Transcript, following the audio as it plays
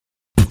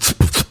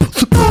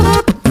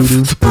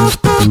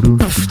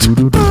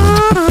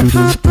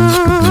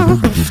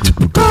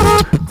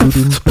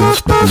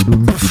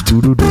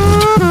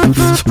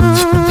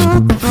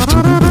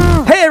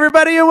Hey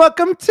everybody, and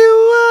welcome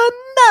to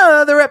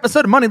another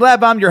episode of Money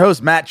Lab. I'm your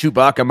host, Matt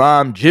Chewbacca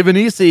Mom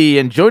Giovanisi,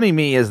 and joining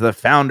me is the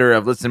founder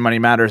of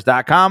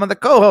ListenMoneyMatters.com and the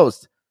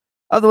co-host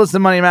of the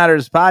Listen Money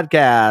Matters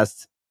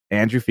podcast,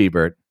 Andrew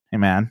Fiebert. Hey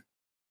man,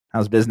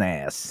 how's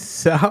business?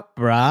 Sup,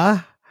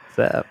 brah? What's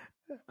up?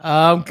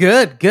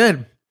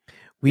 Good.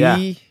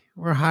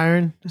 We're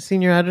hiring a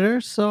senior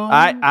editor, so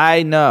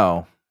I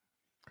know.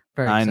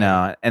 very I excited.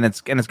 know. And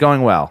it's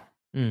going well.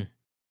 Mm.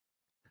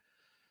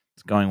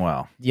 It's going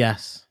well.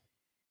 Yes.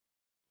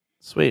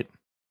 Sweet.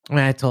 I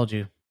mean, I told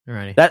you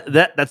already.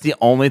 That's the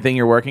only thing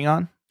you're working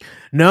on?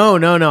 No.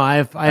 I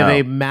have a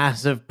Oh.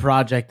 massive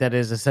project that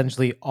is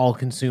essentially all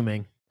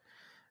consuming.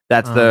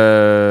 That's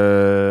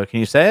the can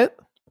you say it?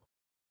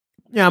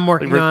 Yeah, I'm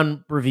working Like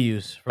on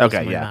reviews for Okay,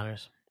 Listen Money yeah.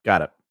 Matters.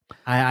 Got it.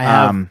 I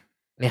have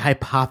a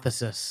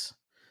hypothesis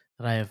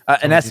that I have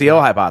An told you SEO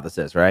about.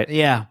 hypothesis, right?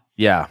 Yeah.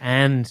 Yeah.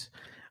 And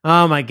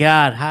oh my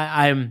God,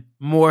 I'm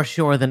more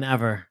sure than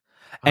ever.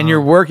 And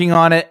you're working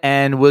on it,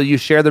 and will you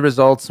share the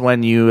results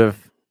when you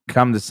have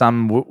come to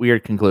some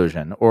weird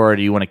conclusion, or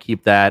do you want to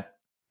keep that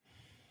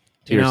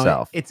to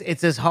yourself?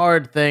 It's this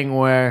hard thing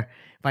where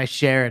if I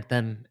share it,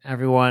 then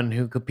everyone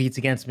who competes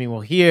against me will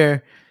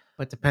hear,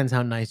 but it depends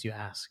how nice you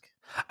ask.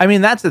 I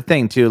mean, that's the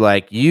thing too.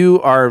 Like,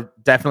 you are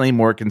definitely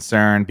more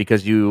concerned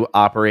because you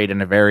operate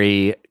in a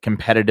very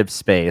competitive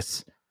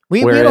space, We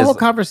had a Whereas- whole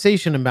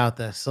conversation about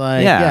this.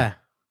 Like, Yeah.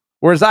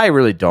 whereas I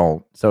really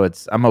don't. So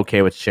I'm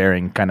okay with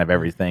sharing kind of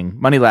everything.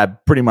 Money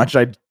Lab, pretty much,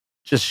 I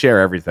just share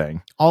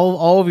everything.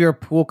 all of your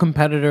pool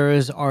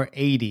competitors are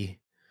 80.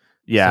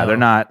 Yeah, So- they're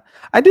not.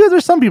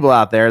 There's some people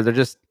out there.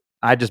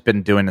 I've just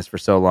been doing this for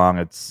so long.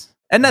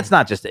 And that's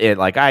not just it.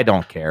 Like, I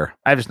don't care.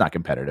 I'm just not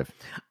competitive.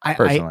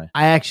 Personally.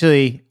 I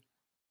actually,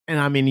 and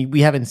I mean,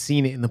 we haven't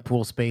seen it in the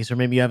pool space, or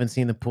maybe you haven't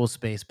seen the pool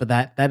space, but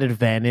that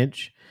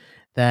advantage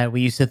that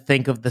we used to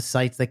think of the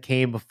sites that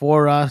came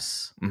before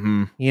us,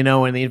 Hmm.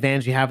 and the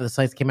advantage you have of the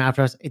sites that came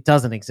after us, it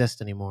doesn't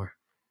exist anymore.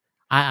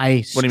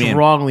 I What do you mean?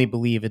 strongly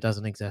believe it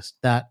doesn't exist.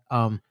 That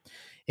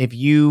if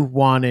you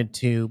wanted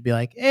to be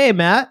like, hey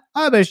Matt,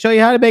 I'm gonna show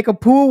you how to make a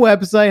pool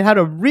website, how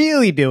to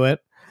really do it,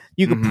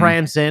 you could Mhm.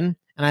 prance in,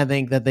 and I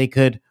think that they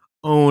could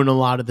own a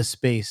lot of the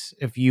space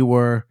if you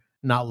were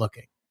not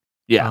looking.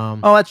 Yeah.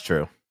 Um, Oh, that's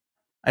true.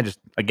 I just,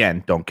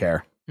 again, don't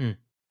care.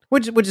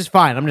 Which is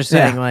fine. I'm just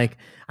saying, like,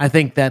 I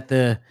think that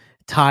the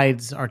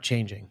tides are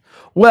changing.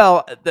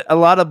 Well, a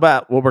lot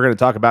about what we're going to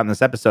talk about in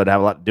this episode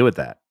have a lot to do with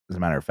that, as a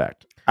matter of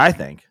fact. I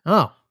think.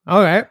 Oh,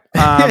 all right.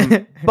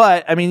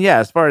 But, I mean, yeah,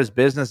 as far as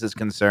business is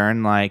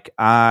concerned, like,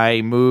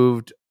 I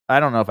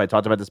don't know if I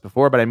talked about this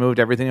before, but I moved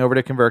everything over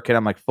to ConvertKit.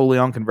 I'm like fully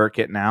on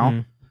ConvertKit now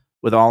Mm.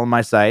 with all of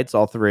my sites,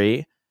 all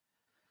three.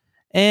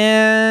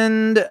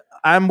 And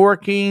I'm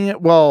working,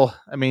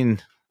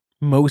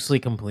 Mostly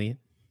complete.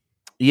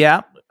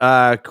 yeah,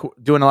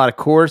 doing a lot of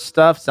course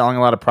stuff, selling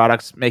a lot of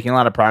products, making a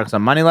lot of products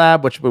on Money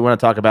Lab, which we want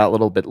to talk about a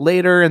little bit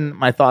later, and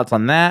my thoughts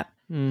on that.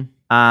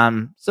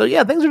 So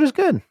yeah, things are just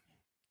good.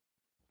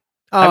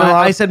 Oh, I have a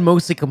lot I of- said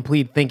mostly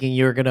complete, thinking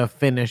you were gonna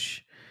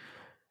finish.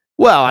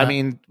 Well, I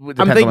mean, it depends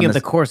I'm on thinking when of the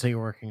this- course that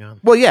you're working on.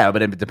 Well, yeah,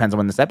 but it depends on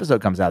when this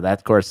episode comes out.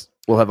 That course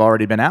will have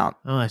already been out.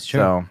 Oh, that's true.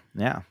 So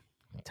yeah,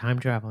 Time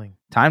traveling.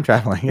 time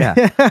traveling.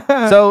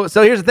 Yeah. So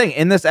here's the thing.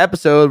 In this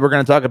episode, we're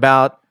going to talk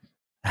about.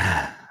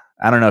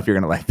 I don't know if you're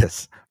going to like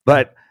this,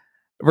 but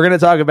we're going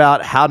to talk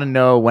about how to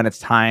know when it's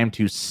time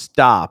to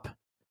stop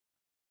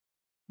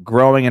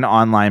growing an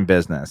online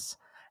business.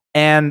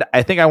 And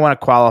I think I want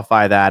to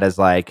qualify that as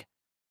like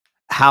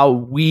how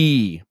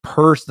we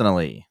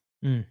personally,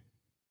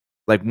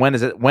 like, when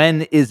is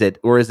it,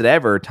 or is it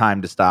ever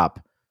time to stop,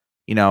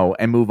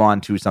 and move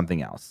on to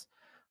something else?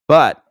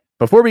 But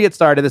before we get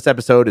started, this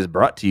episode is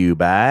brought to you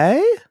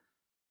by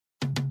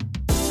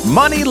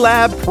Money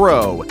Lab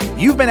Pro.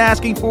 You've been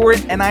asking for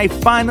it, and I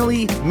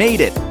finally made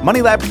it.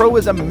 Money Lab Pro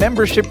is a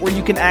membership where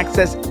you can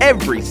access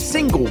every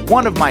single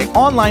one of my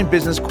online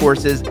business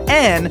courses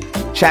and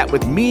chat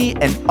with me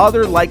and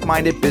other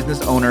like-minded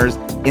business owners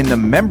in the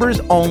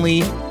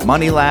members-only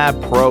Money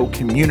Lab Pro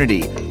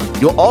community.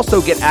 You'll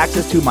also get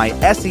access to my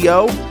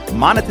SEO,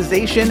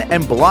 monetization,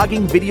 and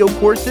blogging video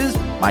courses,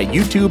 my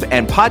YouTube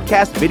and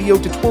podcast video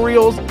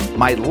tutorials,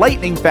 my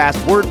lightning-fast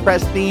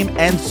WordPress theme,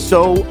 and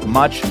so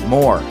much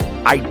more.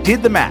 I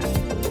did the math,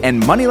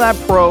 and Money Lab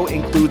Pro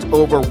includes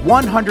over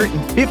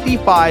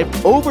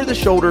 155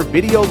 over-the-shoulder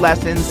video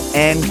lessons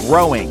and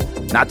growing.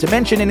 Not to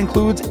mention, it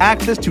includes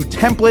access to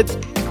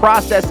templates,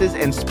 processes,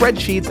 and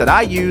spreadsheets that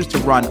I use to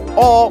run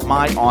all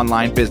my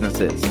online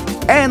businesses.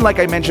 And like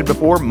I mentioned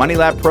before, Money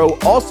Lab Pro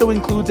also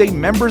includes a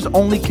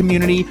members-only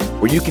community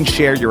where you can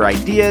share your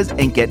ideas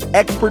and get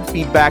expert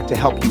feedback to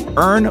help you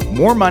earn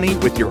more money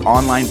with your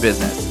online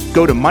business.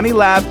 Go to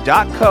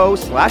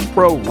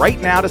moneylab.co/pro right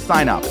now to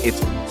sign up.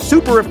 It's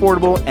super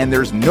affordable, and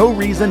there's no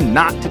reason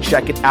not to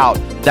check it out.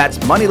 That's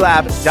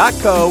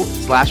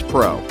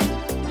moneylab.co/pro.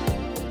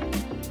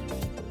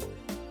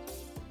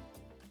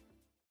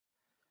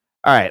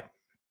 All right.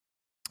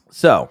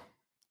 So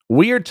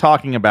we are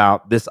talking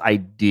about this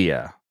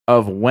idea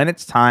of when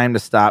it's time to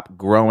stop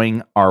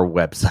growing our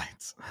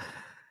websites.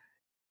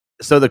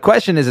 So the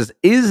question is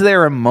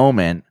there a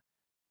moment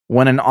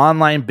when an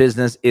online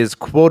business is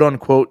quote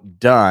unquote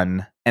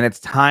done and it's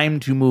time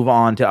to move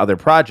on to other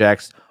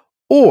projects?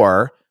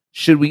 Or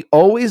should we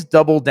always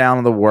double down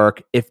on the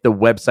work if the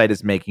website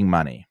is making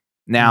money?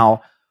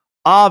 Now,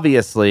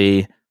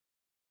 obviously,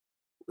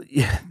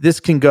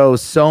 this can go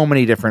so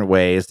many different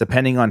ways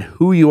depending on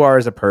who you are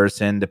as a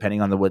person,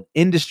 depending on what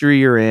industry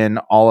you're in,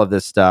 all of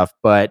this stuff.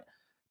 But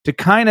to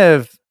kind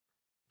of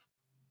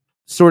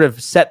sort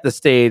of set the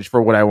stage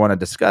for what I want to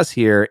discuss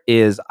here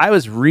is I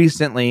was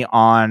recently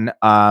on,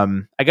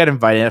 I got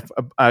invited,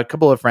 a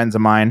couple of friends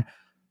of mine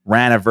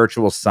ran a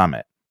virtual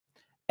summit,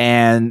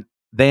 and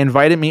they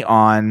invited me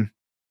on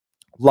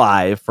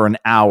live for an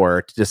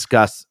hour to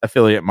discuss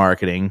affiliate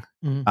marketing.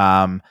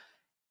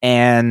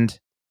 And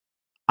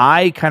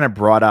I kind of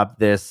brought up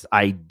this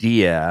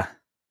idea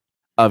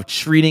of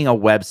treating a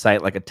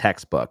website like a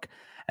textbook.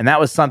 And that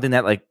was something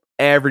that like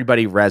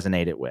everybody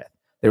resonated with.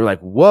 They were like,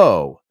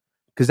 whoa,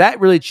 because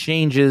that really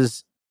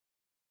changes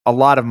a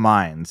lot of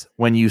minds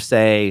when you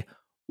say,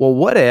 well,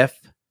 what if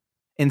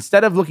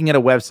instead of looking at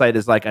a website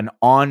as like an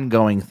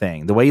ongoing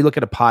thing, the way you look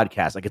at a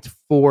podcast, like it's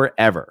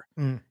forever.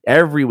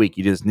 Every week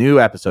you do this new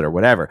episode or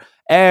whatever.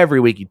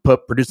 Every week you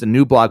produce a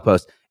new blog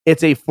post.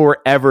 It's a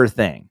forever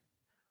thing.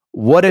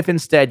 What if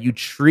instead you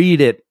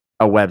treat it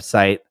a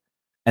website,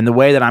 and the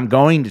way that I'm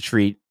going to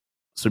treat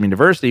Swim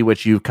University,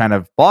 which you've kind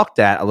of balked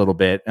at a little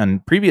bit in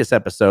previous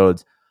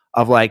episodes,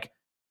 of like,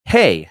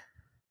 hey,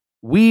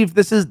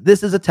 this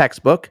is a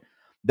textbook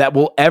that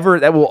will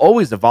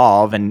always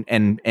evolve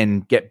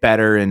and get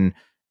better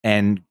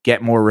and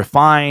get more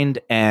refined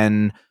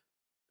and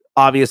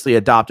obviously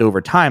adopt over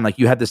time. Like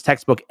you have this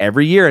textbook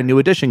every year, a new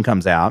edition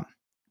comes out.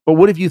 But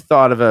what if you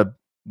thought of a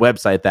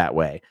website that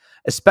way?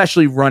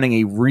 Especially running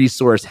a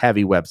resource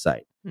heavy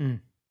website,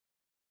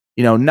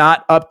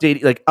 not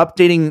updating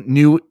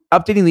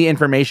the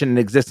information in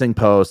existing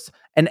posts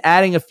and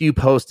adding a few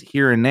posts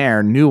here and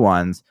there, new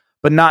ones,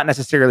 but not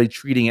necessarily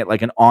treating it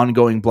like an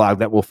ongoing blog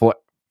that will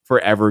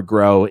forever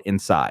grow in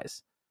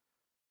size.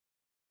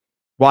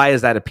 Why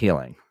is that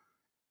appealing?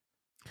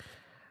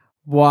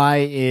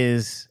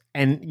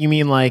 And you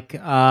mean like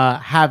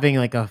having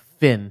like a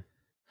fin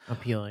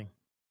appealing?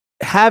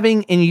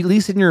 Having, and at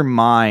least in your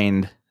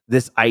mind,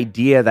 this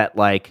idea that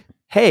like,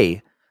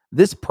 hey,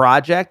 this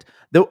project,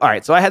 all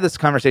right. So I had this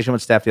conversation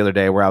with Steph the other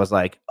day where I was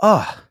like,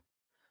 oh,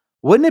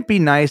 wouldn't it be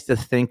nice to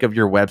think of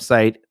your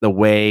website the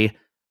way,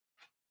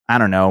 I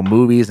don't know,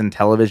 movies and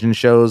television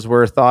shows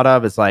were thought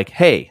of? It's like,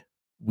 hey,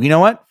 you know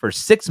what? For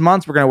 6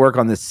 months, we're going to work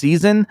on this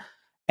season,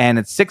 and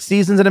it's 6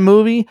 seasons in a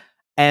movie,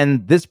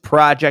 and this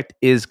project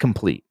is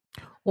complete.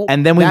 Well,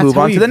 and then we move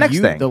on to the next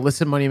thing. The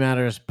Listen Money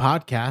Matters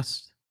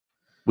podcast.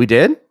 We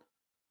did?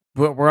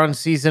 We're on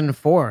season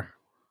 4.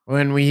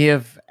 When we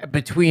have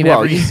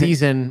every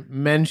season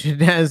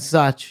mentioned as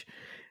such,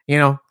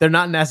 they're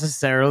not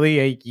necessarily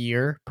a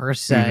year per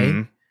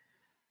se,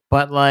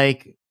 but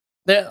like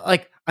they're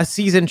like a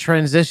season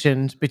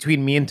transitioned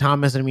between me and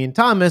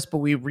Thomas, but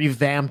we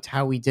revamped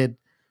how we did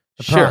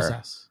the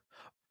process.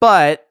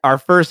 But our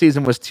first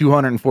season was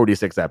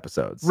 246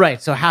 episodes.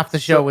 Right. So half the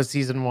show was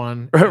season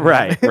 1.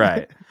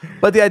 Right.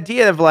 But the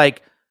idea of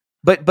like,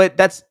 but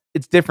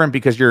it's different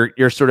because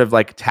you're sort of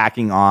like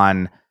tacking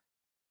on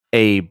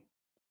a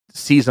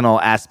seasonal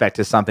aspect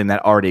to something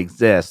that already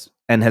exists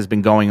and has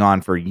been going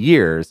on for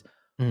years.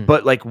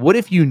 But like, what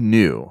if you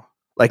knew,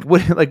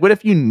 what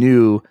if you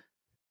knew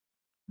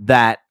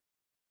that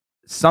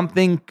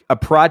a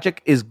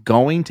project is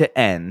going to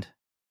end,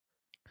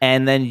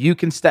 and then you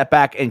can step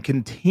back and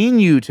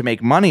continue to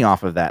make money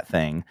off of that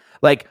thing,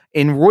 like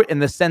in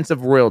the sense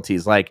of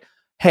royalties. Like,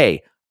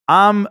 hey,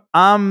 I'm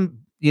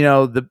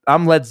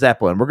Led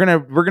Zeppelin.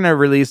 We're gonna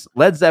release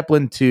Led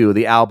Zeppelin 2,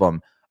 the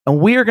album. And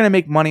we are going to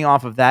make money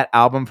off of that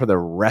album for the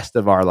rest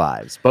of our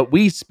lives. But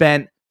we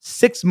spent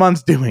 6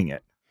 months doing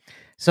it.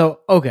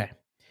 So, okay.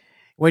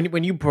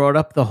 When you brought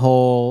up the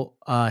whole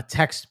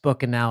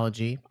textbook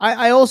analogy,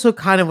 I also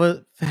kind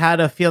of had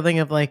a feeling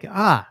of like,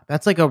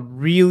 that's like a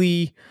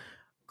really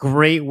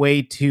great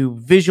way to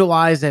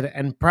visualize it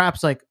and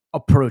perhaps like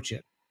approach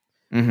it.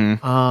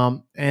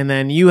 And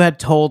then you had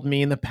told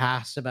me in the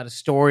past about a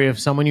story of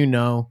someone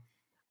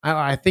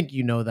I think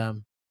you know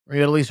them. Or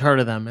you at least heard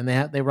of them,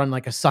 and they run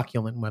like a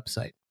succulent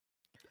website.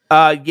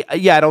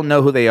 Yeah, I don't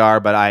know who they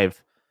are, but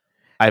I've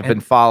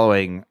been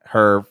following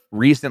her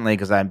recently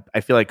because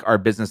I feel like our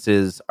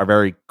businesses are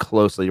very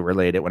closely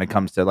related when it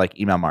comes to like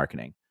email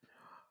marketing.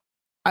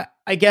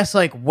 I guess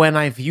like when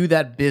I view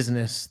that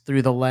business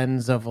through the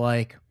lens of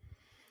like,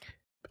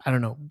 I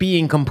don't know,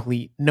 being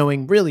complete,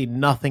 knowing really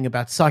nothing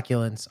about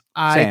succulents,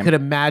 I could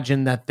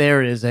imagine that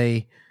there is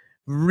a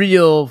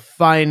real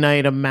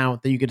finite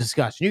amount that you could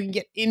discuss. You can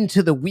get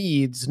into the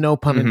weeds, no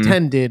pun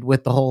intended,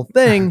 with the whole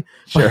thing.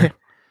 Sure.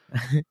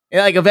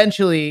 Like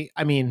eventually,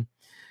 I mean,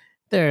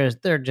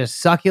 they're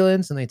just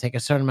succulents and they take a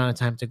certain amount of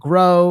time to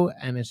grow,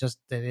 and it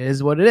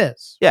is what it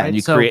is. Yeah,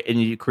 right?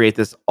 and you create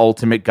this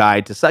ultimate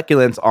guide to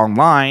succulents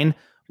online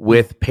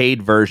with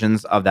paid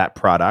versions of that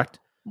product.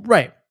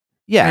 Right.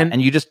 Yeah,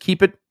 and you just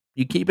keep it,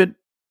 and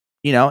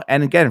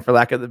again, for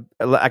lack of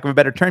a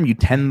better term, you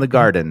tend the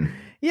garden.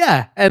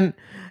 Yeah, and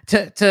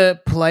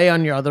to play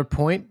on your other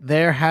point,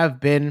 there have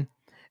been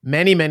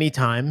many, many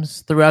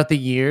times throughout the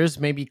years,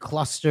 maybe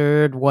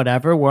clustered,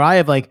 whatever, where I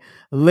have like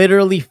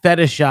literally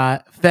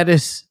fetishized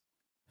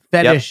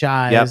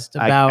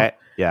about I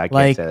can't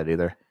like, say that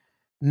either.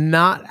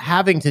 Not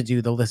having to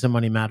do the Listen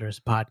Money Matters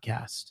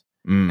podcast.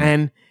 Mm.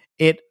 And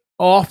it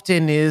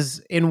often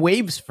is in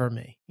waves for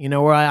me,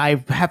 where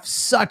I have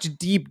such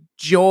deep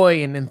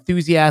joy and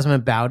enthusiasm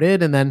about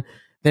it. And then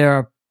there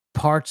are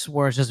parts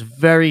where it's just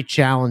very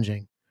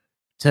challenging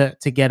to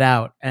get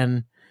out.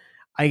 And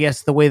I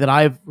guess the way that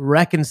I've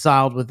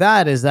reconciled with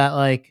that is that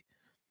like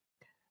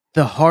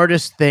the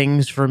hardest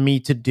things for me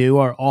to do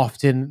are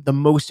often the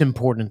most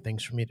important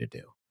things for me to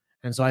do.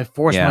 And so I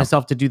force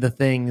myself to do the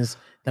things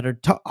that are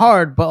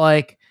hard, but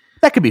like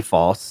that could be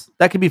false.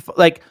 That could be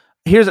like,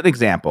 here's an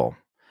example.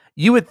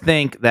 You would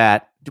think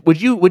that,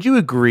 would you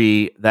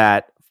agree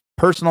that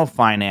personal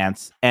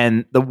finance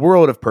and the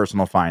world of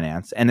personal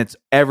finance and its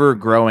ever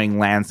growing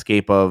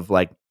landscape of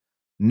like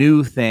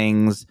new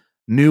things,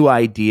 new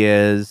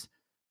ideas,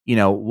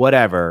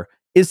 whatever,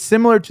 is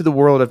similar to the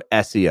world of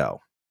SEO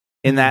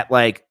in that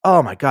like,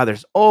 oh my God,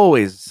 there's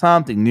always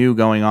something new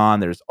going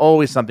on. There's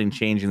always something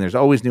changing. There's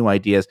always new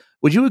ideas.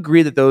 Would you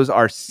agree that those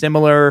are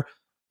similar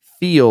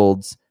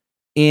fields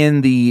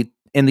in the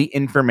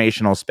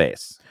informational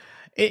space?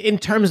 In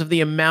terms of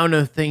the amount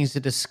of things to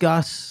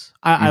discuss,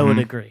 I would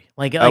agree.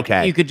 Like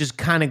okay. You could just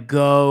kind of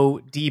go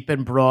deep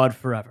and broad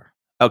forever.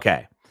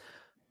 Okay.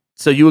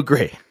 So you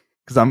agree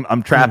because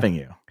I'm trapping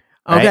you.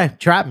 Right? Okay.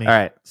 Trap me. All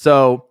right.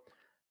 So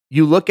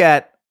you look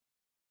at,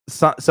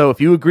 so if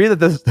you agree that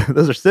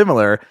those are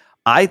similar,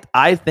 I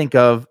think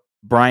of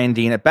Brian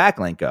Dean at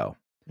Backlinko,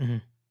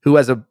 who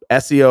has a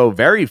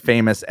very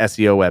famous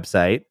SEO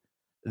website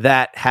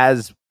that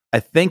has,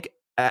 I think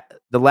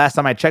the last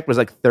time I checked was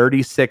like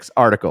 36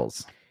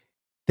 articles.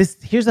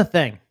 Here's the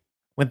thing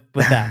with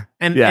that.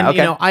 And,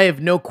 okay. I have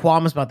no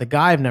qualms about the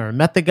guy. I've never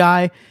met the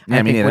guy.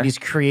 I think what he's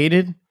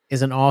created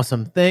is an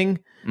awesome thing.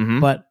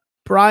 But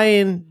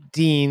Brian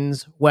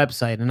Dean's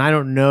website, and I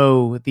don't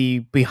know the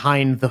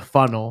behind the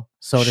funnel,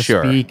 so to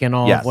speak, and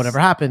all of whatever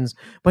happens,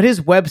 but his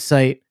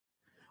website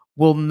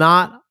will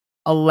not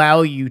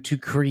allow you to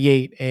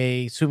create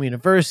a Swim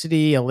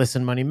University, a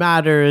Listen Money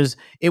Matters.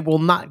 It will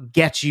not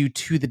get you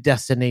to the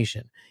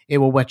destination. It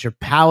will whet your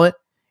palate.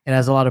 It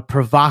has a lot of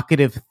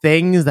provocative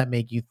things that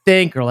make you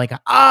think, or like,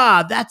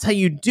 that's how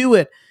you do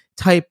it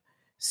type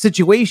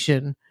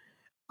situation.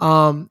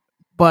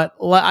 But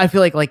I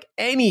feel like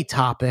any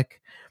topic,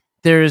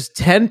 there's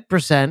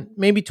 10%,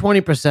 maybe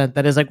 20%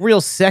 that is like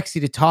real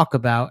sexy to talk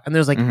about. And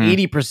there's like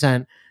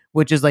 80%,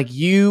 which is like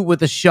you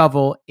with a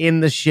shovel in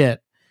the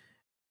shit.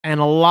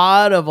 And a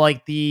lot of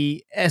like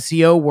the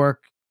SEO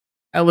work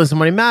at Listen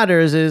Money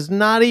Matters is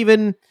not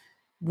even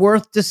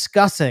worth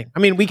discussing. I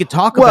mean, we could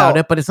talk about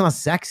it, but it's not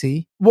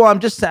sexy. Well, I'm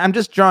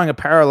just drawing a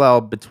parallel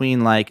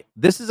between like,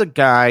 this is a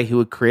guy who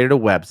had created a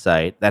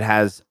website that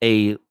has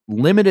a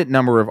limited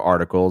number of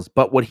articles,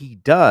 but what he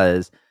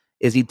does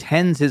is he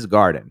tends his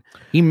garden.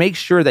 He makes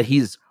sure that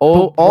he's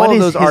all of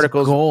those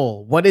articles.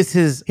 Goal? What is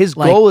his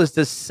goal is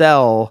to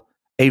sell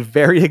a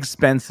very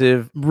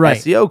expensive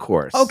SEO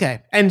course.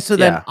 Okay. And so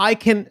then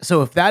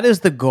so if that is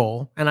the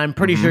goal, and I'm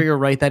pretty sure you're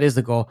right, that is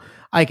the goal,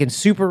 I can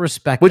super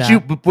respect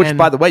that. Which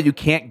by the way, you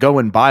can't go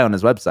and buy on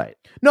his website.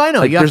 No, I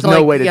know. Like, there's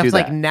no way to do that. You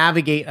have to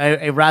navigate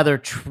a rather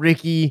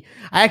tricky.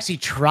 I actually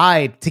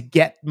tried to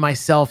get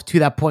myself to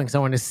that point because I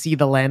wanted to see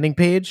the landing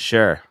page.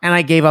 Sure. And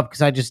I gave up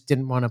because I just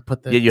didn't want to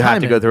put the. Yeah, you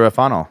have to go through a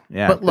funnel.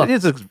 Yeah. But look,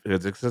 it's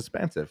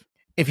expensive.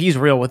 If he's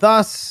real with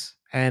us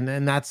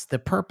and that's the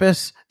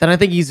purpose, then I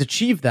think he's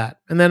achieved that.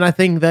 And then I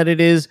think that it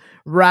is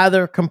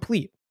rather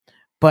complete.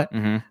 But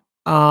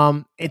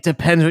it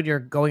depends what you're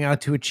going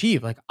out to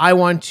achieve. Like, I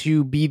want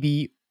to be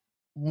the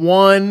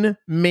one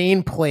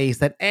main place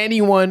that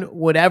anyone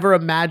would ever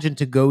imagine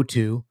to go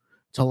to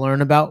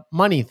learn about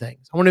money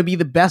things. I want to be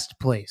the best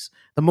place,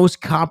 the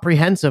most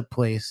comprehensive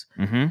place.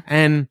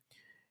 And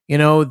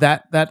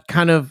that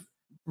kind of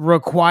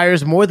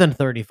requires more than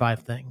 35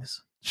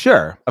 things.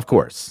 Sure, of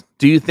course.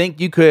 Do you think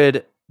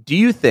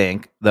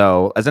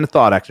though, as a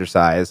thought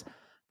exercise,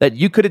 that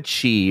you could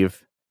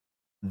achieve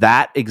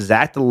that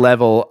exact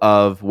level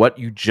of what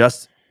you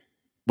just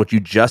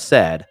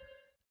said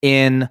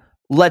in,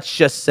 let's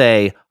just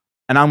say,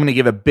 and I'm going to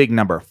give a big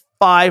number,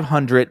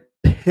 500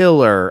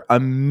 pillar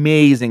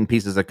amazing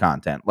pieces of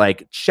content,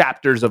 like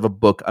chapters of a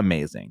book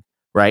amazing,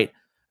 right?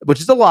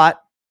 Which is a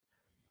lot.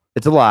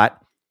 It's a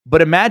lot.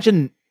 But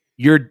imagine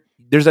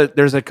there's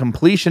a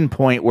completion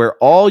point where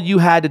all you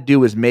had to do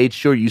was made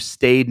sure you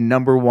stayed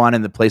number one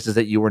in the places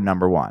that you were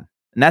number one.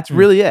 And that's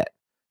really it.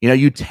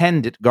 You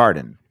tend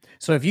garden.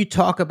 So if you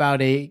talk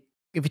about a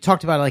if you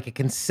talked about like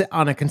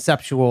on a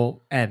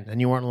conceptual end, and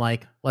you weren't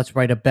like, let's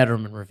write a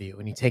Betterment review,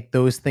 and you take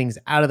those things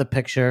out of the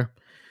picture,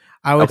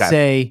 I would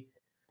say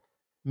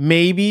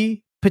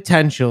maybe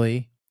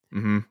potentially.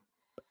 Mm-hmm.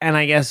 And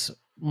I guess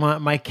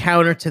my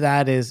counter to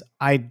that is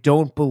I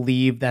don't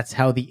believe that's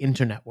how the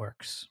internet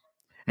works.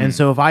 And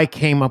so if I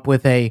came up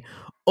with a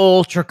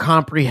ultra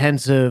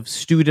comprehensive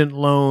student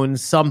loan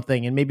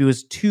something, and maybe it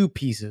was 2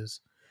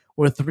 pieces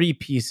or 3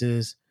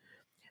 pieces,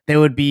 there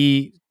would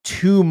be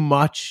too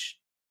much.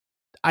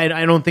 I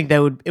don't think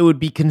that it would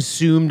be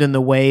consumed in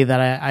the way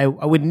that I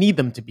would need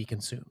them to be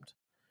consumed.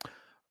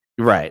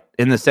 Right.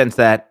 In the sense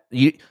that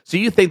you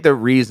think the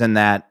reason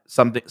that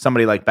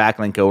somebody like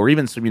Backlinko or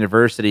even some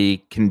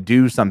university can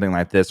do something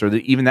like this, or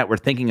even that we're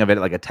thinking of it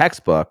like a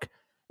textbook,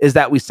 is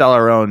that we sell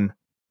our own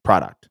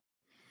product.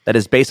 That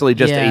is basically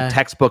just a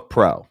textbook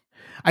pro.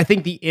 I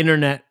think the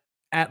internet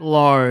at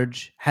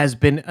large has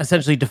been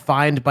essentially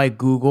defined by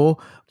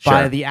Google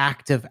by the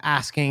act of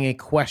asking a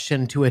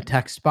question to a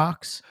text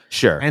box.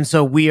 Sure. And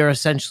so we are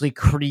essentially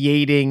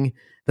creating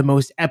the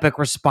most epic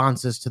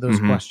responses to those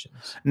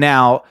questions.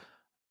 Now,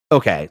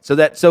 okay,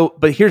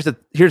 but here's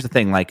the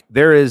thing, like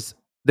there is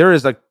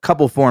a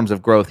couple forms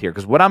of growth here,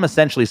 because what I'm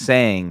essentially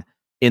saying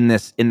in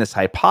this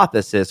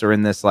hypothesis, or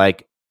in this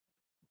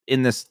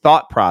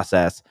thought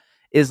process,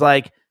 is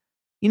like,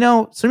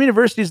 Swim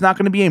University is not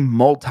going to be a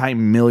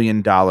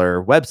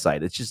multi-million-dollar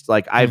website. It's just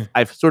like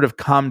I've sort of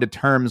come to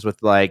terms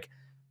with like,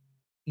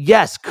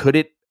 yes, could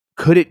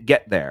it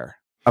get there?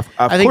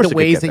 I think the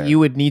ways that you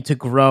would need to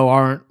grow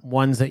aren't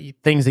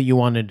things that you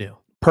want to do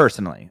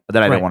personally,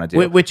 that I don't want to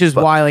do. Which is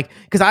why, like,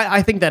 because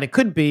I think that it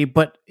could be,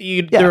 but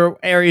there are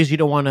areas you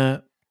don't want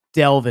to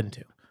delve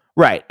into.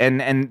 Right,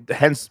 and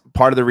hence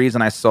part of the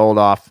reason I sold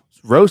off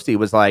Roasty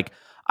was like,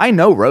 I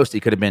know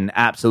Roasty could have been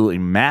absolutely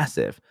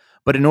massive,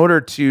 but in order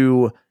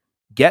to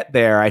get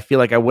there, I feel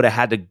like I would have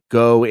had to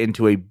go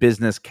into a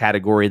business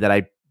category that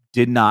I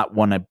did not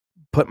want to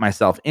put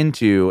myself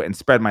into and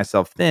spread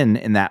myself thin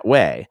in that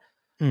way.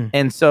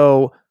 And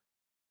so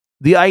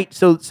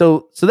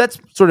so that's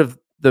sort of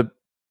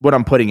what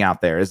I'm putting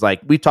out there is like,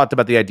 we talked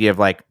about the idea of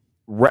like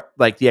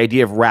the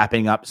idea of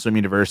wrapping up Swim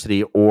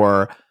University,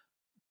 or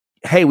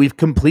hey, we've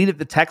completed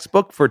the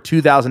textbook for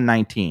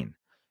 2019.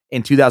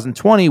 In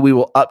 2020, we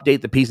will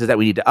update the pieces that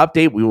we need to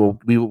update. We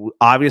will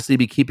obviously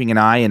be keeping an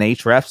eye in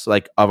Ahrefs,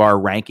 like, of our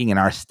ranking and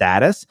our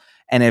status.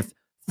 And if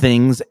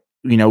things,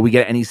 we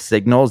get any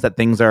signals that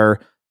things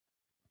are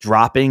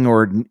dropping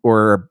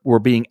or we're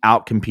being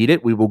out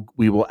competed, we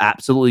will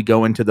absolutely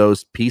go into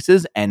those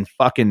pieces and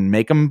fucking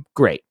make them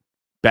great,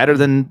 better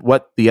than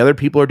what the other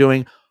people are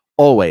doing.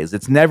 Always,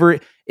 it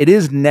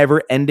is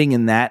never ending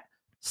in that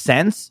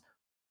sense.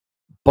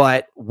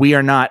 But we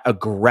are not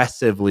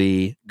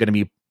aggressively going to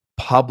be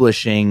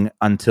publishing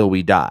until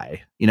we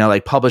die,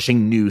 like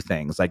publishing new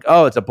things, like,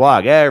 oh, it's a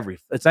blog,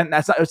 it's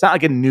not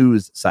like a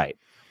news site.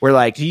 We're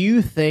like, do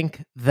you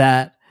think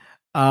that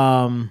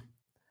the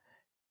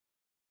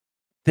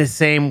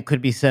same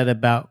could be said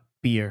about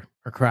beer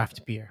or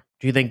craft beer?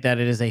 Do you think that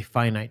it is a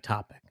finite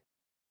topic?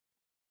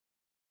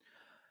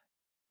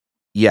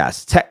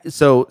 Yes.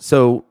 So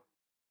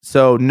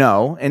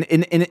no.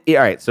 And all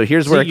right. So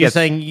here's where you're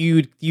saying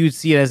you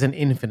see it as an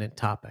infinite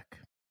topic.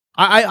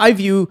 I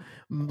view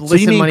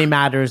Listen Money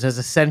Matters as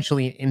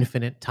essentially an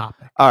infinite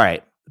topic. All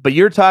right, but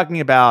you're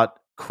talking about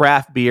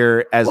craft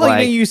beer as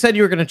you said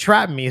you were going to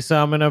trap me,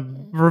 so I'm going to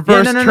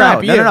reverse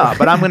trap you. No.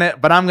 But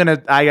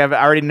I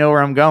already know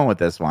where I'm going with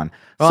this one.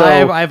 Well,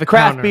 so I have a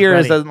craft beer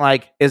ready.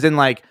 is in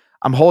like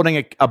I'm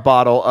holding a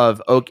bottle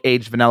of oak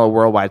aged vanilla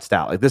worldwide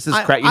stout. Like, this is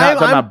craft. You're not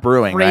talking about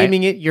brewing,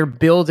 framing right? it. You're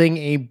building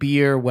a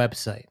beer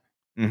website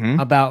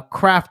about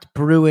craft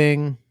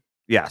brewing,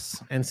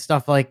 yes, and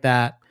stuff like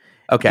that.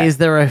 Okay. Is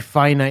there a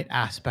finite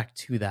aspect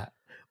to that,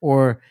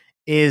 or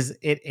is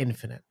it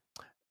infinite?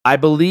 I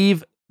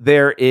believe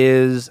there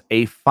is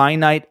a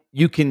finite.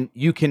 You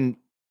can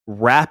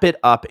wrap it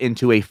up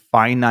into a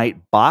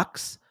finite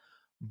box,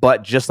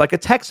 but just like a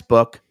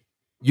textbook,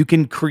 you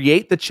can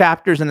create the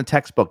chapters in the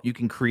textbook. You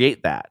can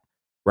create that,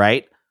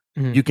 right?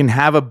 Mm-hmm. You can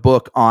have a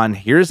book on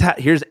here's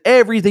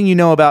everything you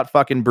know about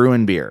fucking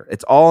brewing beer.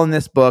 It's all in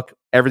this book.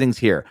 Everything's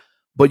here,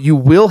 but you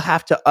will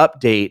have to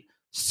update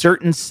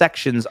certain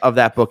sections of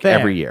that book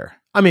every year.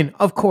 I mean,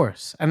 of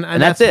course, and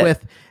that's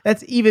it.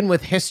 That's even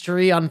with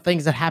history on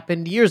things that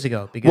happened years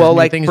ago, because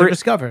new things are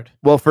discovered.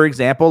 Well, for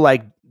example,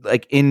 like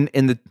in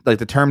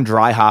the term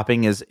dry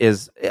hopping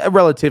is a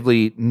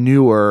relatively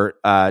newer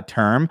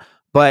term,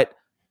 but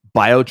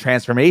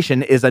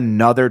biotransformation is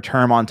another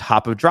term on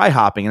top of dry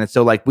hopping, and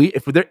so like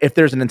if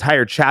there's an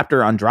entire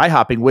chapter on dry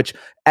hopping, which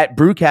at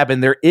Brew Cabin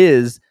there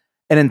is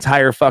an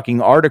entire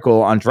fucking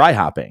article on dry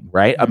hopping,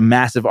 right? Mm-hmm. A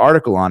massive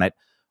article on it.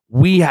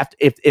 We have to,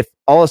 if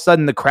all of a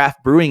sudden the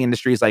craft brewing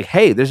industry is like,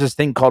 hey, there's this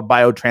thing called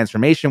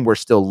biotransformation, we're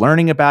still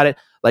learning about it.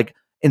 Like,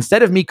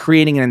 instead of me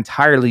creating an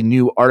entirely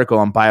new article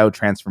on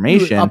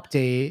biotransformation,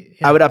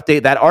 I would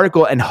update that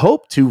article and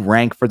hope to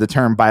rank for the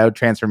term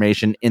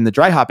biotransformation in the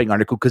dry hopping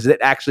article, because it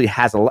actually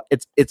has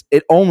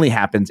it only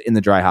happens in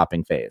the dry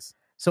hopping phase.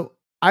 So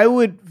I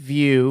would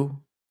view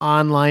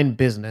online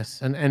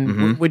business,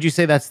 and would you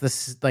say that's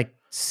the like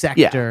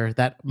sector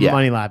that Yeah.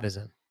 Money Lab is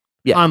in?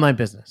 Yeah. Online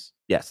business.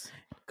 Yes.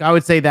 I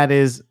would say that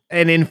is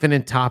an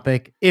infinite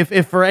topic.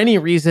 If for any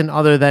reason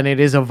other than it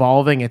is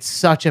evolving at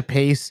such a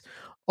pace,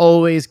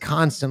 always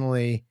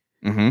constantly,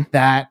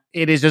 that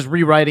it is just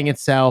rewriting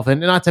itself, and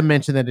not to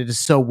mention that it is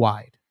so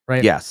wide,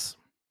 right? Yes.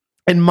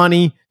 And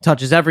money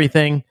touches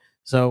everything.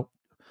 So,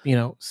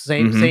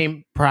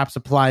 same perhaps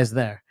applies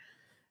there.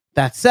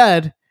 That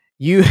said,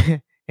 you,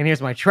 and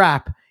here's my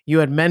trap, you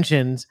had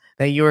mentioned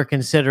that you were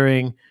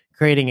considering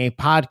creating a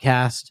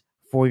podcast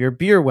for your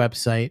beer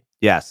website.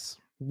 Yes.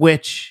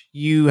 Which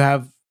you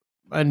have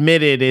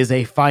admitted is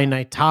a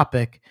finite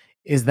topic.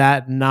 Is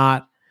that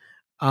not,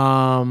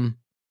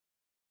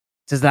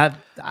 does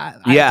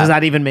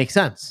that even make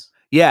sense?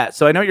 Yeah.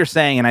 So I know what you're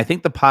saying. And I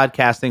think the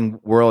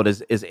podcasting world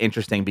is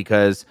interesting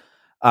because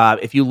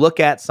if you look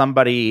at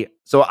somebody,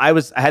 so I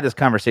had this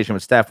conversation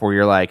with Steph where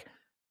you're like,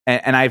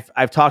 and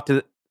I've talked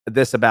to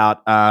this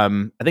about,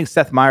 I think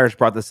Seth Meyers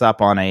brought this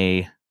up on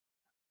a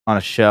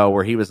show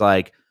where he was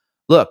like,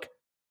 look,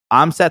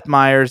 I'm Seth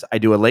Meyers. I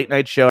do a late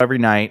night show every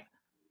night.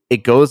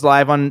 It goes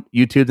live on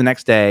YouTube the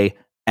next day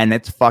and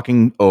it's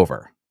fucking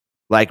over.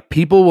 Like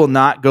people will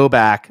not go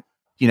back,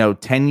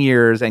 10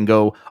 years and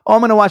go, oh,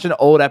 I'm going to watch an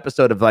old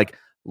episode of like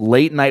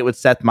Late Night with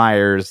Seth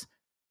Meyers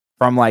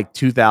from like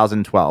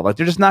 2012. Like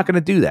they're just not going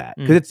to do that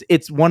because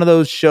it's one of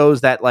those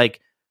shows that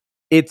like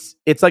it's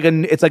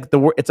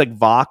like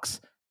Vox.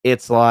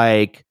 It's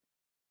like,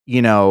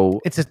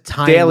 it's a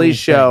Daily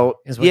Show.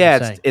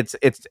 Yeah, it's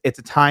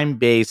a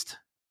time-based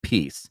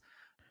piece.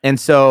 And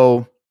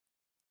so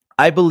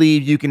I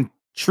believe you can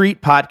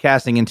treat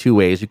podcasting in two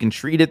ways. You can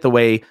treat it the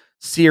way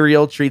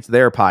Serial treats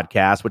their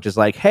podcast, which is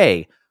like,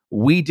 hey,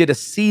 we did a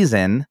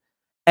season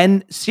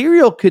and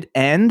Serial could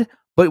end,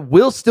 but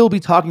we'll still be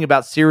talking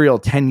about Serial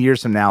 10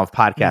 years from now if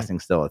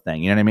podcasting's still a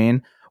thing. You know what I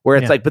mean? Where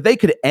it's like, but they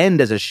could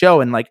end as a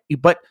show and like,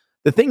 but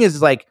the thing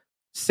is like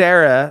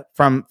Sarah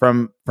from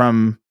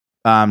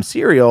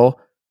Serial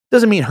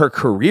doesn't mean her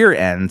career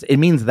ends. It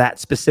means that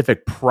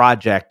specific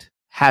project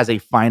has a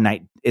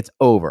finite, it's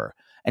over.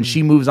 And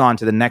she moves on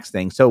to the next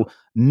thing. So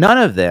none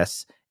of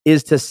this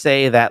is to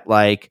say that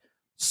like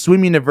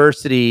Swim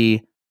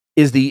University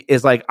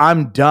is like,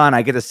 I'm done.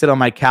 I get to sit on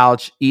my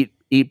couch, eat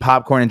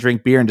popcorn and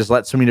drink beer and just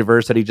let Swim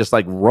University just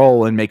like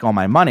roll and make all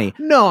my money.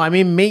 No, I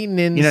mean,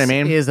 maintenance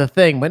is a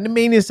thing, but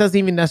maintenance doesn't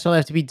even necessarily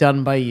have to be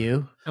done by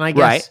you. And I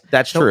guess right,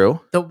 that's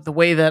true. The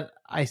way that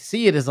I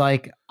see it is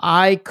like,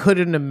 I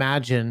couldn't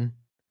imagine.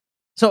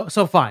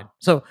 So fine.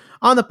 So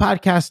on the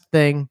podcast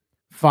thing,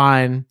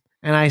 fine.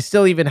 And I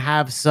still even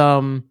have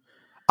some.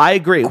 I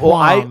agree.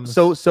 Qualms.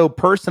 Well, so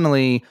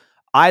personally,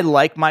 I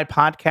like my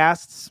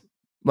podcasts,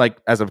 like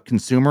as a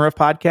consumer of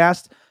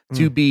podcasts,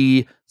 to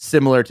be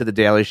similar to the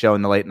Daily Show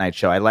and the Late Night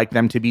Show. I like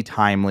them to be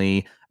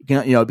timely,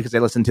 because I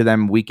listen to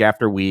them week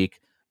after week.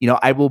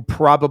 I will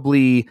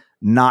probably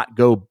not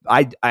go.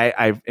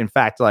 In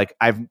fact, like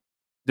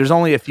there's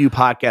only a few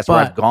podcasts where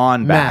I've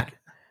gone back. Matt,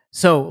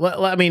 so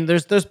I mean,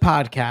 there's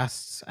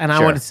podcasts, and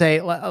I want to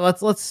say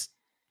let's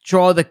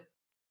draw the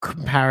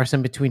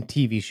comparison between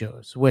TV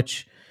shows,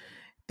 which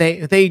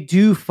they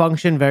do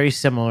function very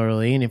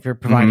similarly, and if you're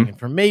providing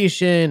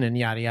information and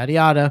yada yada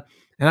yada,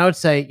 and I would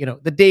say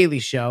the Daily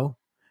Show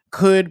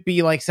could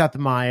be like Seth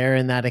Meyers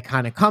in that it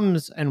kind of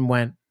comes and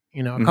went,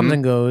 it comes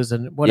and goes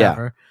and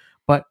whatever,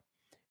 but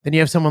then you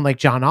have someone like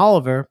John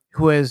Oliver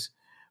who has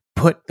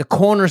put the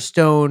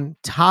cornerstone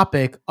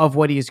topic of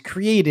what he has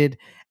created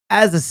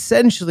as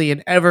essentially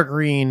an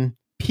evergreen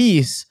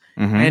piece,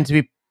 and to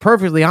be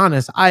perfectly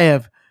honest, I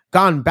have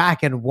gone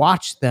back and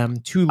watched them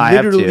to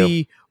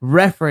literally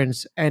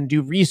reference and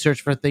do research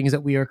for things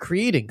that we are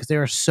creating because they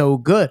are so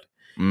good.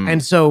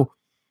 And so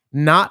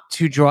not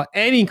to draw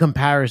any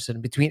comparison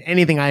between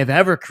anything I have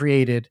ever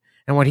created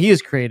and what he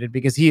has created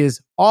because he is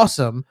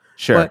awesome.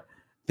 Sure. But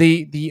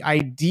the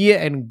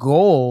idea and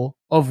goal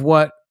of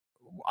what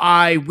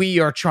we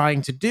are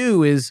trying to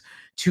do is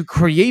to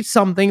create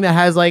something that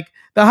has like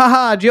the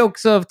haha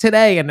jokes of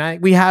today.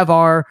 And we have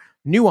our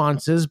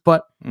nuances,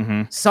 but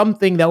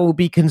something that will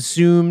be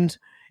consumed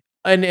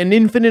an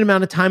infinite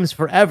amount of times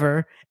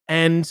forever.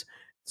 And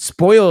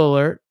spoiler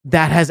alert,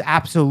 that has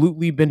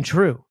absolutely been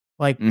true,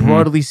 like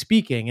broadly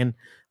speaking. And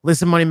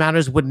Listen Money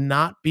Matters would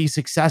not be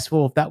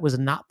successful if that was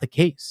not the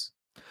case.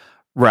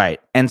 Right.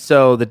 And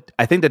so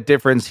I think the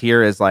difference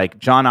here is like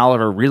John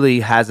Oliver really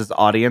has his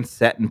audience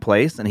set in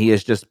place and he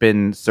has just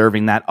been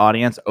serving that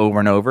audience over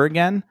and over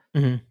again.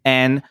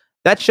 And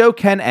that show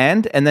can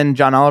end and then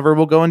John Oliver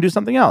will go and do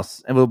something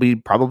else and will be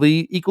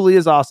probably equally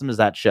as awesome as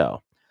that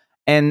show.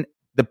 And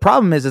the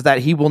problem is that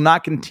he will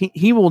not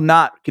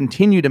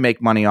continue to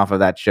make money off of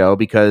that show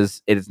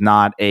because it is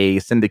not a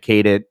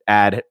syndicated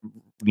ad,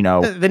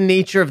 the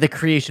nature of the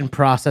creation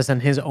process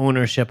and his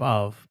ownership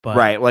of, but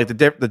right, like the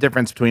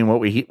difference between what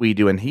we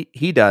do and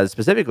he does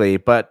specifically,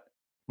 but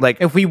like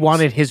if we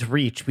wanted his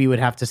reach, we would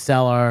have to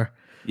sell our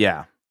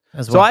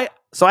as well.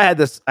 So I had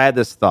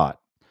this thought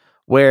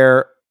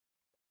where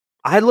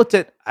I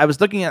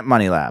was looking at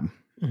Money Lab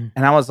and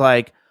I was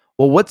like,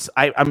 well,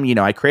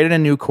 I created a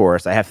new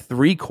course. I have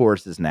 3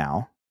 courses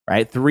now,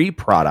 right? 3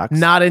 products.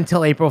 Not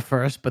until April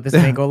 1st, but this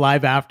may go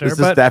live after. This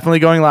is definitely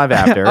going live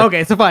after.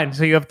 Okay, so fine.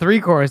 So you have 3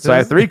 courses. So I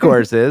have 3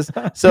 courses.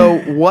 So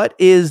what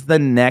is the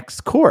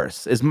next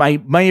course? Is my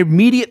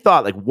immediate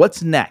thought, like,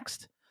 what's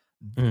next?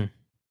 Mm.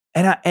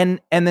 And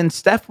then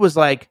Steph was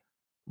like,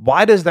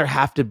 why does there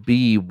have to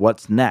be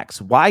what's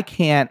next? Why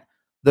can't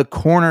the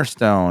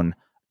cornerstone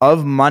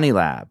of Money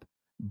Lab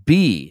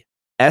be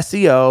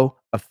SEO,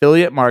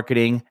 affiliate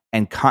marketing,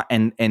 and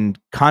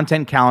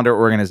content calendar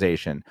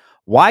organization?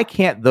 Why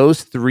can't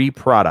those 3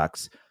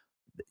 products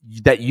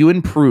that you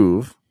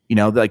improve,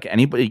 like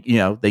anybody,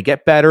 they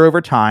get better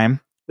over time.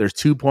 There's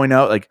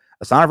 2.0, like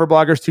Asana for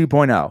Bloggers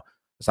 2.0,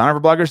 Asana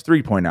for Bloggers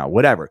 3.0,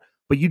 whatever.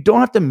 But you don't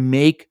have to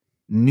make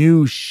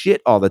new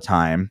shit all the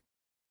time.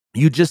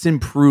 You just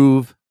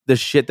improve the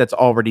shit that's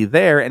already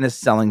there and is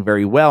selling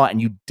very well,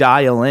 and you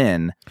dial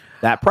in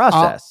that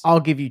process. I'll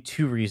give you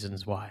 2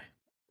 reasons why.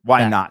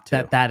 Why not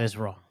to? That is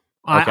wrong.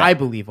 Okay. I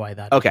believe why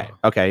that is wrong.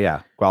 Okay,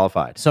 yeah.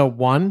 Qualified. So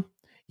 1,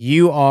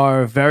 you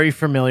are very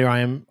familiar,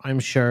 I'm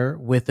sure,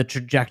 with the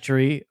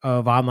trajectory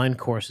of online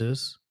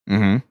courses.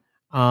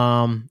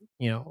 Mm-hmm.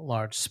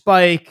 Large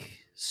spike,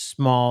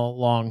 small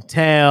long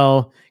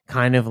tail,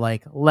 kind of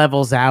like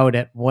levels out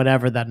at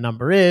whatever that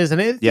number is.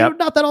 And it's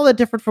not that all that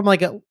different from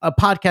like a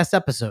podcast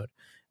episode.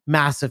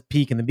 Massive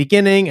peak in the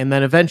beginning, and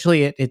then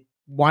eventually it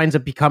winds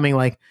up becoming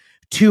like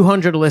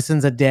 200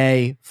 listens a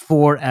day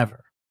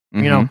forever.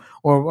 Mm-hmm.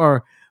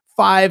 Or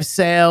 5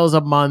 sales a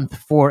month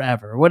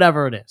forever,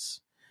 whatever it is.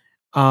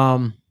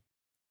 So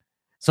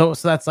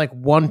that's like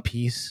one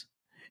piece.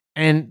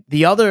 And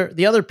the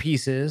other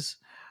piece is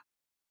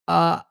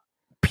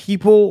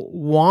people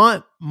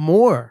want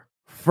more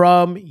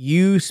from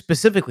you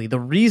specifically. The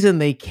reason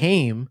they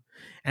came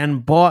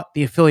and bought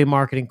the affiliate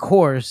marketing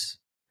course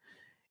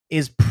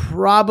is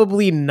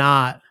probably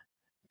not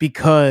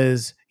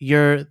because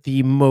you're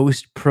the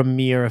most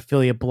premier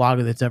affiliate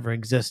blogger that's ever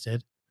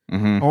existed,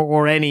 mm-hmm.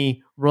 or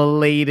any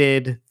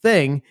related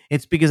thing.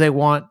 It's because they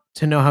want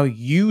to know how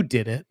you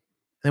did it.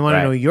 They want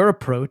to know your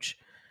approach.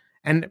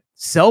 And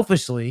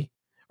selfishly,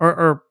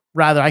 or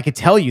rather, I could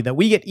tell you that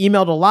we get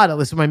emailed a lot at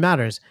Listen Why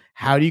Matters.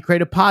 How do you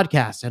create a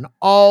podcast? And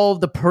all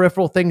the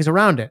peripheral things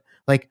around it.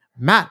 Like,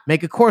 Matt,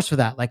 make a course for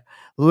that. Like,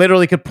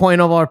 literally could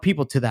point all our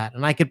people to that.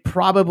 And I could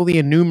probably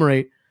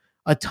enumerate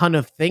a ton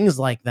of things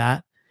like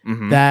that,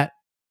 mm-hmm. that,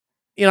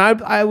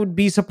 I would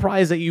be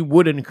surprised that you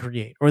wouldn't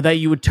create, or that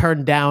you would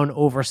turn down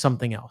over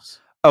something else.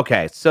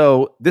 Okay.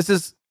 So this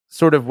is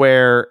sort of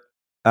where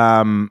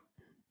I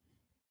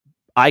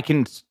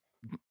can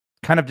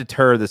kind of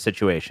deter the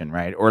situation,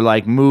 right? Or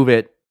like move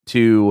it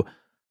to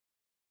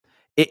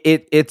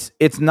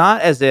it's not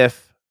as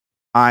if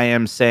I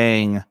am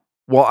saying,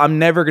 well, I'm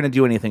never going to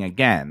do anything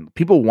again.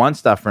 People want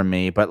stuff from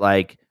me, but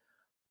like,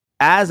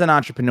 as an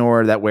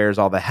entrepreneur that wears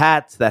all the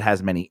hats, that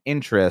has many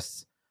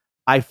interests,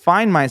 I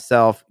find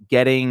myself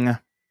getting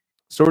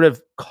sort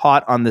of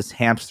caught on this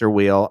hamster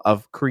wheel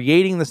of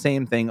creating the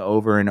same thing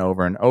over and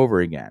over and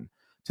over again,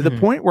 to the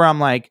point where I'm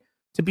like,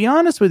 to be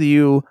honest with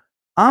you,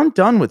 I'm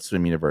done with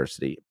Swim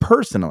University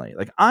personally.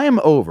 Like, I am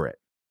over it.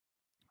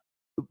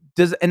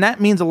 And that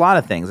means a lot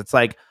of things. It's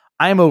like,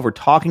 I am over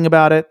talking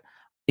about it,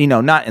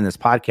 not in this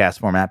podcast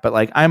format, but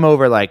like, I'm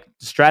over like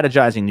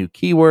strategizing new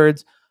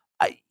keywords.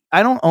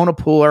 I don't own a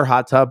pool or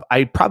hot tub.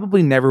 I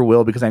probably never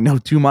will, because I know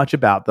too much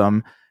about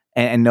them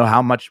and know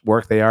how much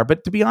work they are.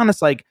 But to be honest,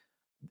 like,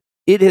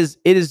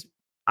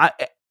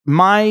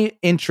 my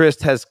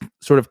interest has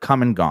sort of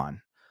come and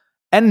gone,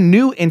 and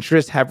new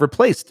interests have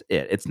replaced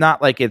it. It's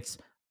not like it's,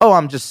 oh,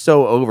 I'm just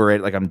so over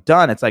it, like I'm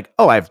done. It's like,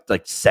 oh, I have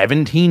like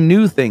 17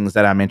 new things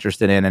that I'm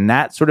interested in. And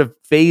that sort of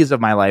phase of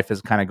my life has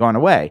kind of gone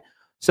away.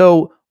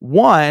 So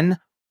 1,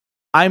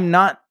 I'm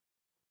not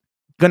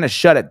going to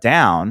shut it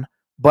down,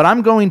 but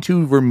I'm going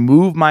to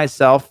remove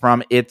myself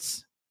from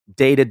its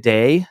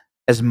day-to-day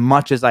as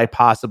much as I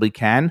possibly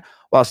can,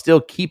 while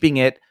still keeping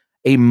it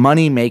a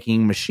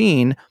money-making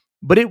machine.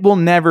 But it will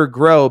never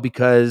grow,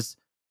 because,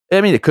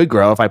 it could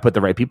grow if I put the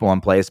right people in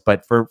place.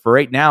 But for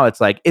right now, it's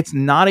like, it's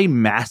not a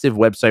massive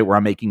website where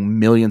I'm making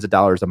millions of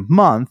dollars a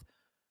month,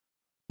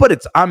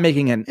 but I'm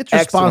making it's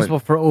responsible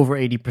for over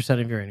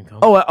 80% of your income.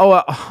 Oh,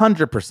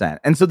 100%.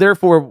 And so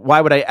therefore,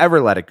 why would I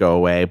ever let it go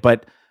away?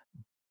 But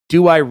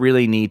do I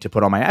really need to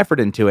put all my effort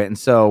into it? And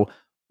so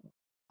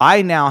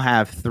I now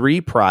have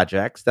 3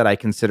 projects that I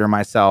consider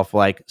myself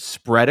like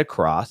spread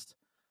across.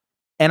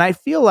 And I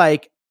feel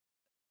like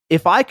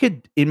if I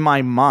could, in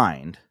my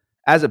mind,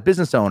 as a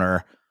business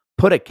owner,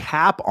 put a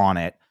cap on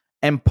it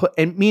and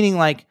meaning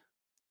like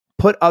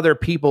put other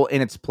people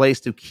in its place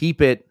to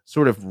keep it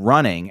sort of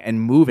running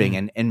and moving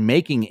and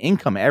making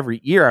income every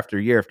year after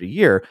year after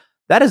year,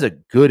 that is a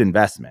good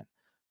investment.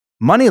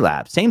 Money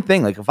Lab, same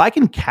thing. Like, if I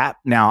can cap,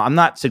 now I'm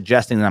not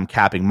suggesting that I'm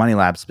capping Money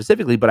Lab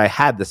specifically, but I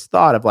had this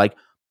thought of like,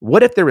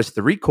 what if there was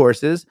 3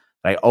 courses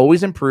that I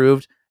always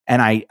improved,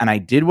 and I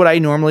did what I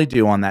normally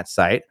do on that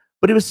site,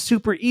 but it was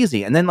super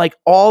easy. And then like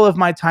all of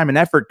my time and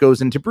effort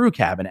goes into Brew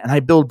Cabin, and I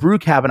build Brew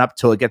Cabin up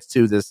till it gets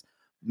to this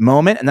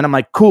moment. And then I'm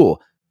like,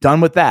 cool, done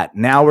with that.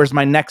 Now where's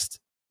my next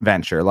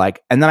venture?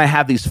 Like, and then I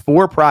have these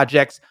 4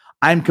 projects.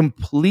 I'm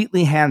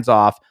completely hands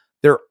off.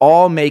 They're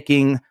all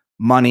making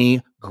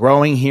money,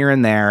 growing here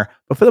and there.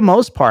 But for the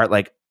most part,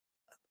 like,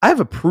 I have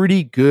a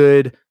pretty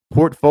good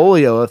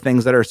portfolio of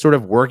things that are sort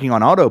of working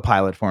on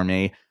autopilot for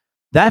me.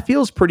 That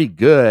feels pretty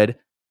good.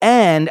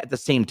 And at the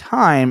same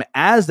time,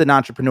 as an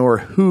entrepreneur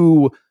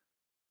who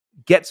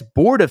gets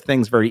bored of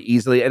things very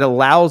easily, it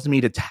allows me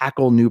to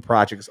tackle new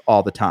projects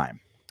all the time.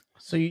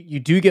 So you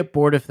do get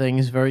bored of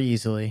things very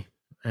easily.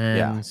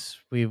 And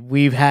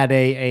we've had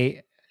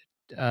I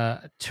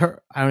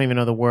don't even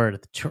know the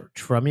word.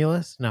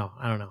 Tremulous? No,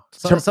 I don't know.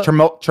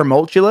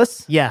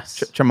 Tumultuous?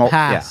 Yes.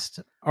 Passed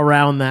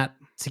around that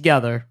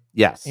together.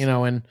 Yes.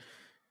 And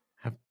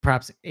have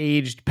perhaps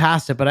aged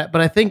past it. But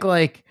I think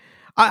like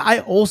I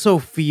also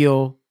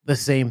feel the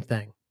same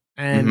thing.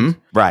 And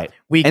right.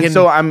 We and can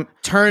so I'm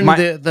turn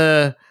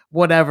the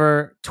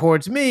whatever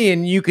towards me,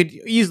 and you could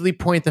easily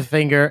point the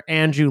finger,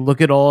 Andrew,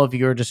 look at all of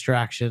your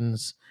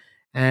distractions.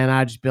 And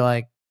I'd just be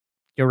like,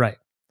 you're right.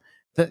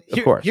 Of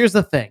course. Here's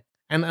the thing.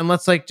 And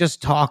let's like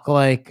just talk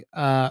like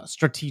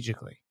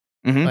strategically.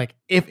 Like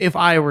if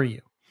I were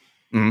you.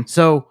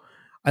 So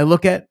I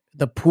look at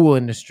the pool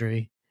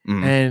industry,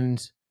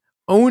 and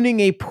owning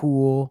a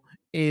pool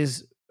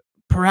is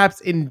perhaps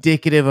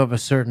indicative of a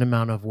certain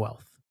amount of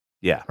wealth.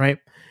 Yeah. Right.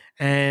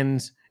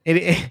 And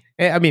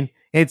I mean,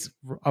 it's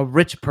a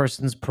rich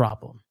person's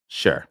problem.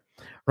 Sure.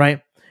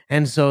 Right.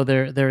 And so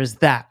there is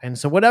that. And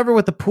so whatever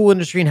with the pool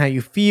industry and how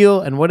you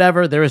feel and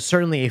whatever, there is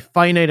certainly a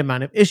finite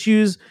amount of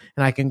issues.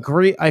 And I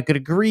could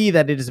agree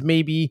that it is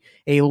maybe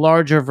a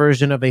larger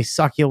version of a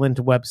succulent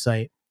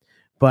website,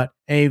 but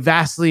a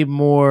vastly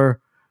more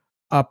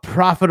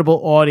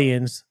profitable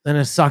audience than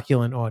a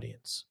succulent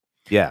audience.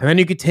 Yeah. And then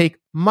you could take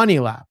Money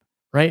Lab,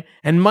 right?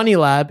 And Money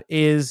Lab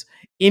is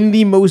in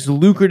the most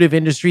lucrative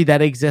industry that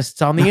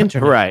exists on the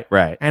internet.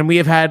 Right. And we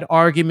have had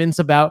arguments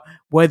about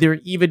whether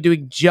even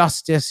doing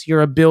justice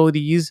your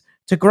abilities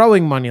to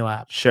growing Money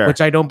Lab. Sure. Which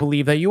I don't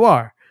believe that you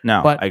are.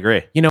 No, but I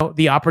agree.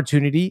 The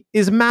opportunity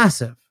is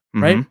massive,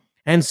 right?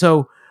 And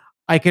so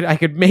I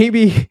could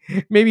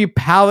maybe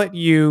palette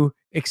you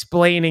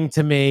explaining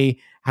to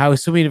me how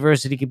Swim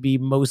University could be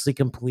mostly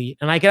complete.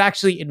 And I could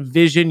actually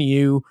envision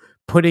you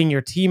putting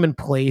your team in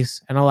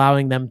place and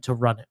allowing them to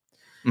run it.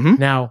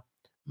 Now,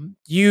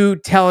 you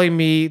telling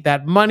me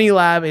that Money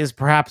Lab is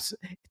perhaps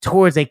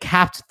towards a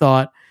capped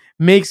thought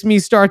makes me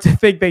start to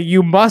think that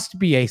you must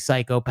be a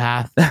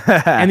psychopath.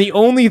 And the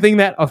only thing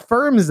that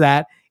affirms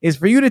that is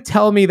for you to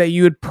tell me that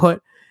you would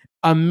put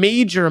a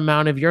major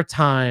amount of your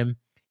time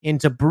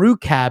into Brew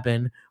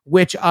Cabin,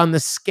 which on the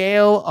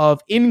scale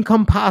of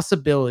income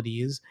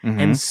possibilities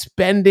and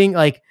spending,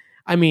 like,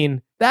 I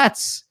mean,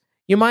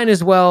 you might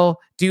as well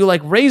do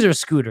like Razor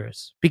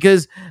scooters,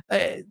 because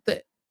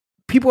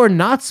people are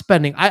not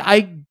spending.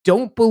 I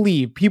don't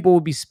believe people will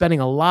be spending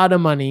a lot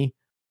of money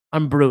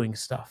on brewing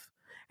stuff.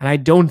 And I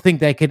don't think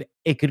that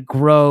it could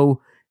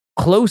grow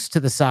close to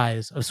the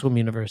size of Swim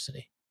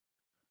University.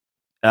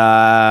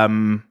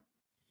 Right.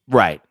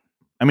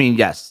 I mean,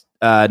 yes.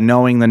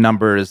 Knowing the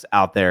numbers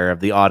out there of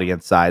the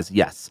audience size,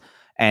 yes.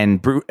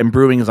 And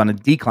brewing is on a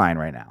decline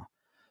right now.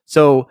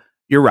 So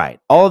you're right.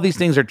 All of these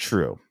things are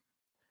true.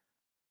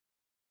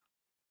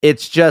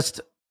 It's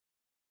just,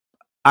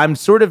 I'm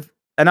sort of,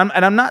 and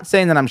I'm not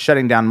saying that I'm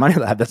shutting down Money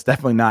Lab. That's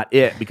definitely not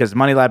it, because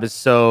Money Lab is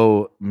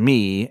so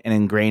me and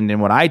ingrained in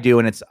what I do,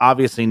 and it's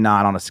obviously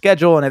not on a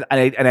schedule. And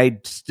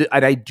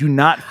I do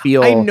not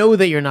feel. I know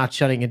that you're not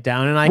shutting it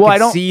down, and I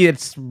can see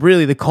it's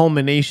really the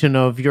culmination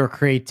of your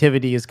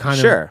creativity is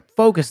kind of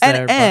focused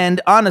there. And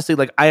honestly,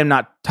 like, I am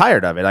not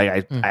tired of it.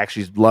 I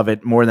actually love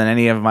it more than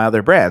any of my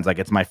other brands. Like,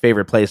 it's my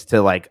favorite place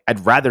to, like,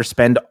 I'd rather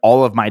spend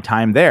all of my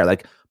time there.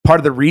 Like, part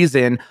of the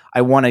reason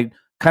I want to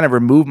kind of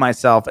remove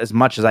myself as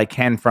much as I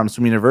can from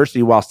Swim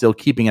University while still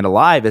keeping it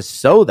alive is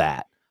so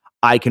that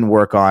I can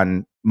work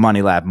on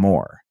Money Lab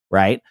more,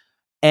 right?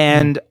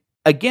 And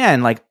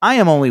again, like, I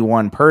am only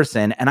one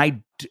person, and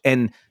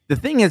the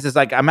thing is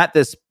like, I'm at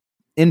this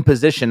in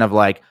position of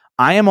like,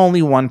 I am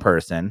only one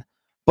person,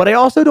 but I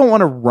also don't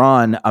want to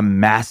run a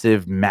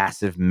massive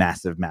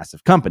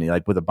company,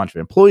 like with a bunch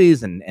of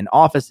employees and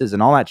offices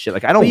and all that shit.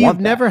 Like, I don't want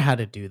that. You've never had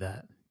to do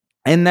that.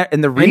 And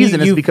the reason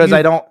is because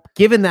I don't.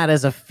 Given that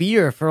as a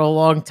fear for a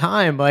long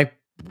time, like,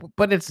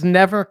 but it's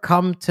never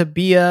come to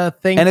be a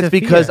thing. And it's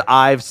because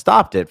I've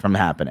stopped it from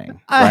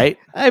happening, right?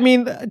 I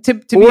mean, to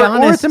be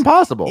honest, or it's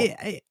impossible.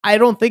 I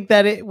don't think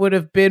that it would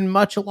have been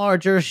much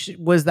larger.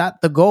 Was that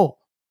the goal?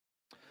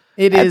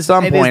 At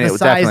some point, it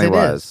definitely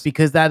was,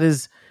 because that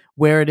is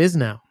where it is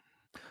now.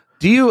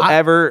 Do you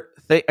ever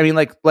think? I mean,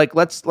 like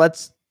let's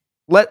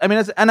I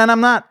mean, and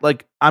I'm not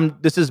like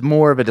this is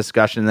more of a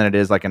discussion than it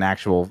is like an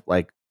actual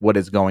like what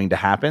is going to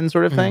happen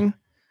sort of thing.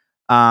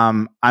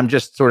 I'm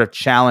just sort of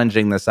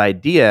challenging this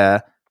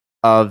idea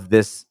of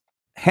this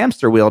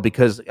hamster wheel,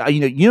 because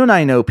you and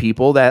I know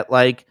people that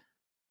like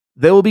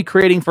they will be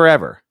creating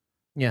forever,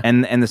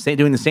 and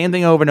doing the same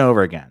thing over and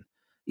over again.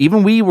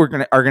 Even we are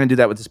gonna do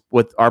that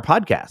with our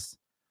podcast,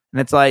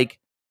 and it's like,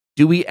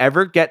 do we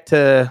ever get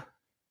to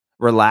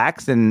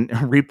relax and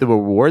reap the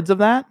rewards of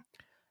that.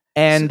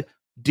 And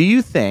do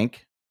you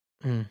think,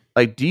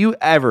 like, do you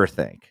ever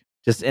think,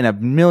 just in a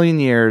million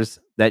years,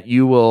 that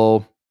you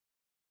will,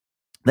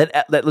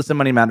 that Listen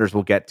Money Matters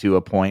will get to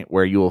a point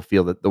where you will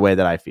feel that the way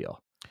that I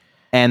feel,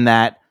 and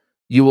that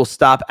you will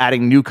stop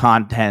adding new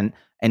content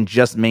and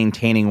just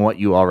maintaining what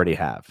you already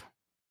have?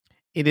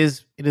 It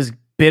has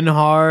been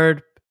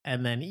hard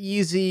and then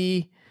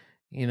easy.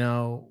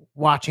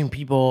 Watching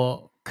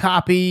people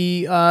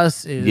copy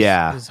us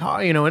is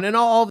hard, and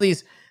all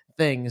these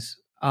things.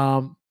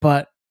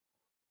 But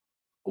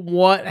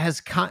what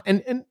has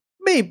and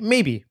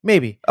maybe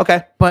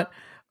Okay, but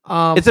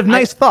it's a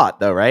nice thought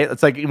though, right?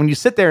 It's like when you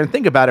sit there and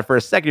think about it for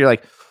a second, you're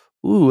like,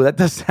 ooh, that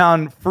does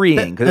sound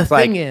freeing. The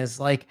thing is,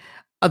 like,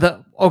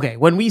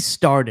 when we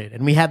started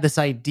and we had this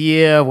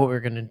idea of what we were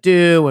going to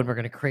do and we're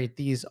going to create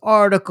these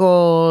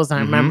articles, and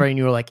I remember, and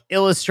you were like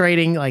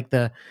illustrating like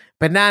the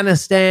banana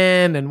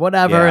stand and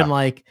whatever, and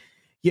like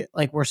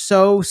we're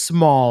so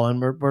small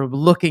and we're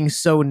looking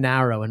so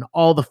narrow, and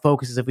all the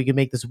focus is if we can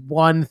make this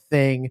one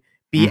thing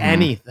be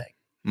anything.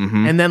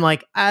 And then,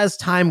 like, as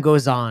time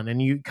goes on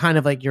and you kind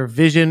of like your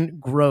vision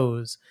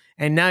grows,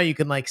 and now you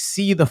can like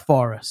see the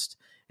forest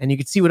and you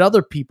can see what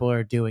other people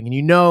are doing,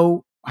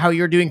 and how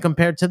you're doing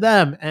compared to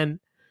them. And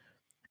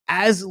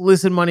as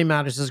Listen Money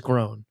Matters has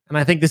grown, and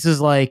I think this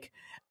is like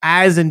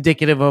as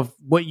indicative of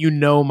what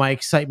my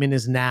excitement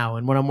is now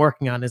and what I'm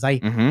working on, is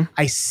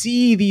I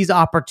see these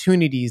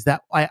opportunities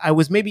that I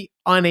was maybe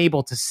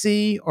unable to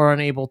see or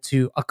unable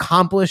to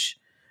accomplish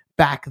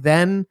back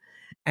then.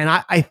 And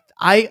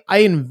I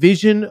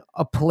envision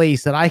a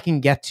place that I can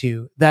get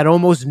to that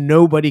almost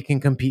nobody can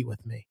compete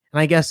with me.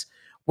 And I guess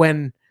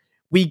when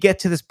we get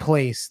to this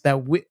place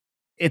that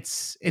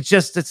it's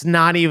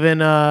not even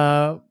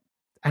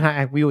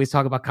we always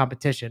talk about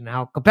competition,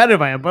 how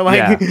competitive I am, but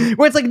like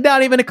where it's like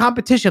not even a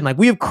competition. Like,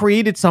 we have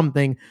created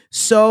something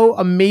so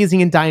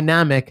amazing and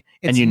dynamic,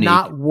 it's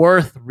not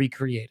worth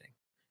recreating.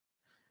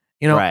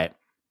 Right.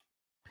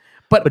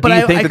 But do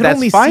you think I can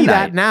only see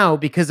that now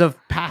because of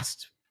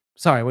past.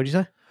 Sorry, what did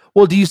you say?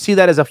 Well, do you see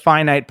that as a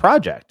finite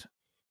project?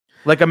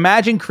 Like,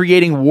 imagine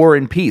creating War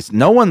and Peace.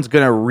 No one's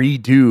gonna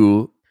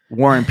redo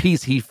War and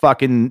Peace. He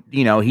fucking,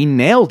 he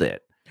nailed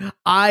it.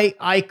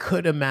 I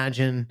could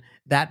imagine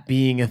that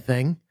being a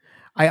thing.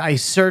 I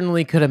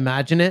certainly could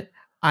imagine it.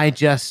 I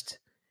just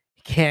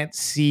can't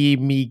see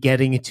me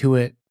getting to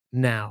it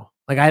now.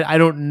 Like, I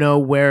don't know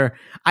where.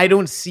 I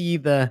don't see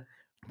where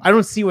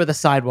the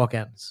sidewalk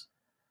ends.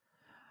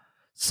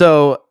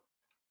 So,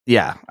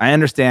 yeah, I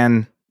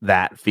understand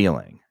that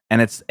feeling.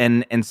 And it's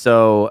and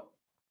so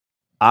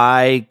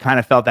I kind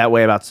of felt that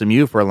way about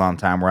SUMU for a long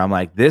time, where I'm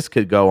like, this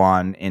could go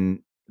on, and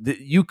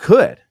you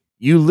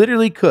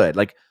literally could.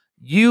 Like,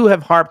 you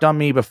have harped on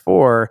me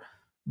before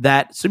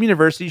that SUMU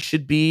University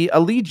should be a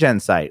lead gen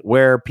site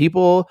where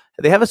people,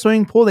 they have a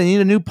swimming pool, they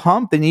need a new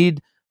pump, they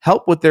need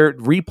help with their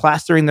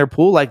replastering their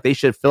pool, like they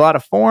should fill out a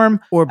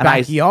form, or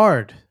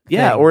backyard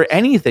things. Or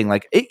anything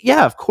like it.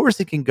 Yeah, of course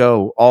it can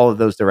go all of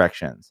those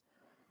directions.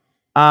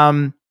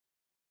 I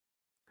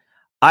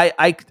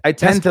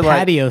tend to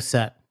patio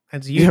set.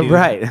 That's you,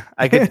 right.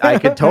 I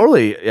could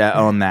totally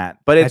own that,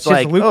 but it's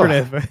like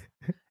lucrative.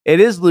 It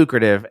is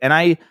lucrative,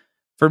 and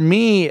for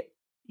me,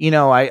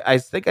 I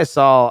think I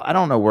saw, I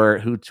don't know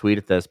who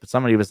tweeted this, but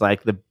somebody was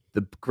like, the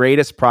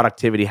greatest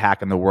productivity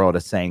hack in the world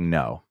is saying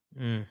no,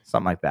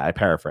 something like that. I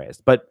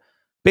paraphrased, but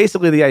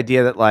basically the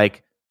idea that,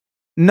 like,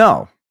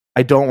 no,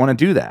 I don't want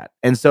to do that,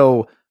 and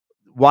so.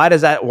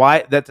 That's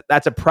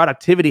a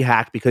productivity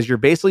hack, because you're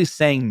basically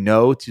saying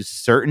no to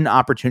certain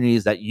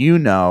opportunities that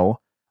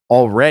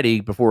already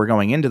before we're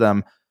going into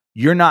them,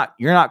 you're not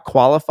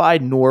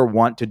qualified nor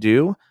want to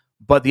do,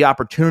 but the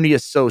opportunity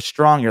is so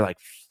strong, you're like,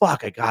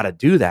 fuck, I gotta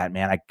do that,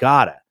 man, I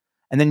gotta.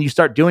 And then you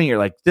start doing it, you're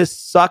like, this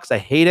sucks, I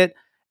hate it.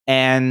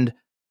 And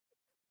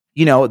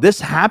this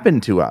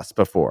happened to us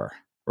before,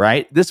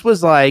 right? This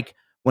was like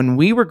when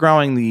we were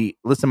growing the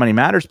Listen Money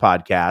Matters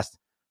podcast.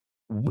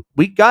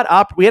 We had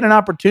an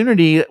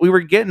opportunity. We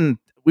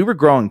were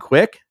growing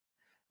quick.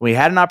 We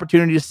had an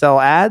opportunity to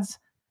sell ads.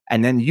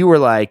 And then you were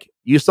like,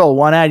 you saw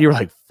one ad, you were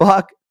like,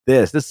 fuck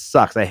this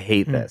sucks. I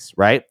hate this.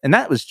 Right. And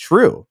that was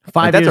true.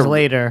 5 years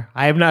later,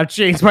 I have not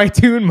changed my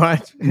tune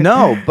much.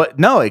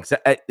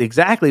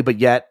 Exactly. But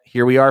yet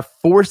here we are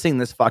forcing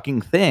this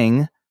fucking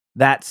thing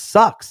that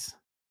sucks.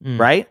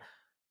 Right.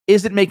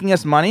 Is it making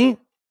us money?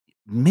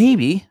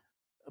 Maybe.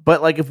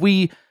 But like, if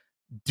we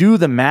do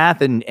the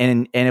math and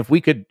if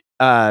we could,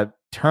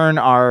 turn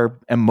our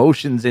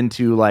emotions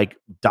into like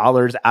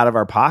dollars out of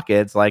our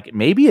pockets, like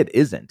maybe it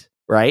isn't,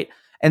 right?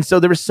 And so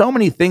there were so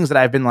many things that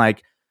I've been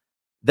like,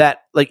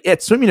 that like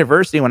at Swim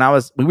University, when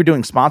we were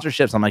doing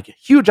sponsorships, I'm like,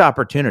 huge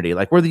opportunity.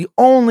 Like, we're the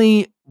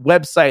only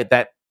website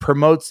that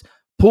promotes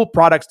pool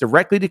products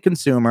directly to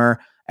consumer,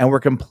 and we're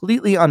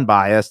completely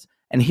unbiased.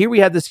 And here we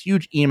have this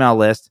huge email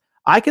list.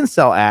 I can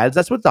sell ads.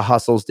 That's what The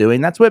Hustle's doing.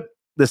 That's what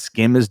The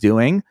Skim is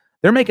doing.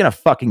 They're making a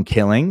fucking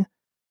killing.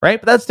 Right?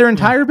 But that's their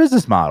entire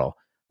business model.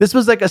 This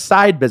was like a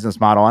side business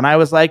model. And I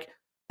was like,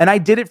 and I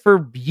did it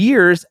for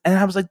years, and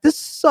I was like, this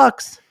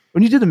sucks.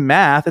 when you do the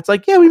math, it's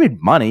like, yeah, we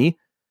made money,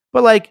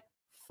 but like,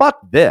 fuck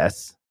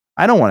this.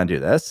 I don't want to do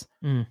this.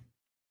 And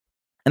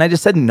I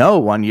just said no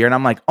one year, and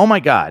I'm like, oh my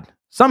God,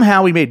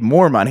 somehow we made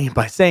more money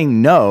by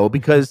saying no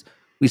because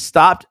we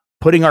stopped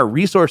putting our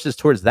resources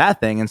towards that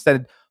thing,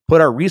 instead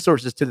put our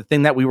resources to the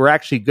thing that we were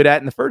actually good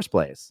at in the first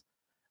place,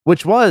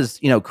 which was,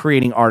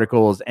 creating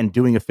articles and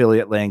doing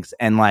affiliate links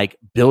and like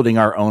building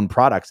our own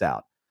products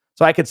out.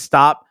 So I could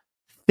stop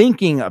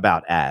thinking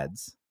about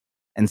ads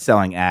and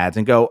selling ads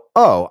and go,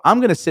 oh, I'm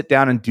going to sit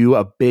down and do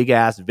a big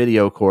ass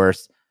video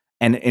course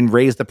and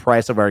raise the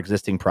price of our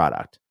existing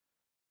product.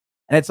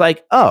 And it's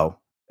like, oh,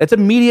 it's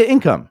immediate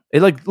income.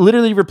 It like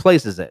literally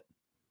replaces it.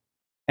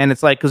 And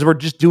it's like, because we're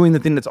just doing the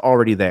thing that's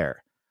already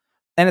there.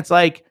 And it's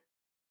like,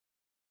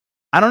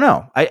 I don't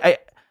know.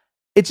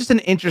 It's just an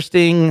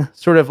interesting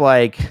sort of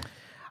like,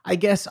 I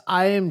guess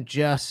I am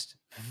just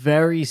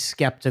very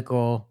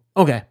skeptical.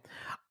 Okay.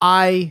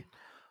 I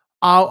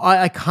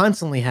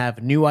constantly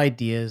have new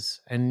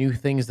ideas and new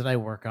things that I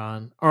work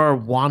on or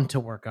want to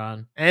work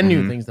on and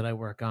new things that I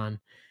work on.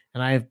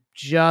 And I've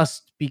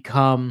just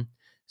become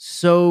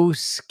so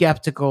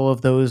skeptical of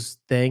those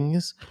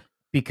things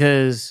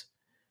because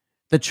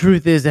the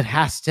truth is it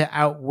has to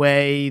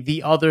outweigh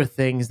the other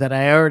things that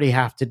I already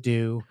have to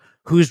do,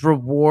 whose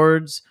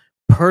rewards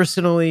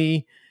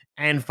personally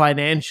and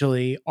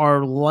financially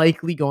are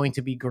likely going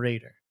to be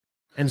greater.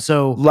 And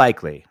so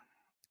likely.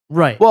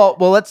 Right. Well,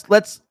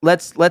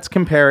 let's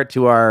compare it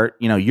to our,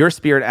 your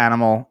spirit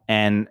animal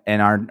and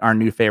our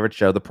new favorite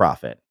show, The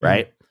Prophet,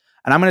 right? Mm-hmm.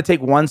 And I'm going to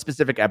take one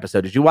specific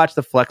episode. Did you watch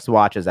the Flex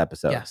Watches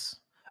episode? Yes.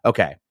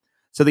 Okay.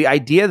 So the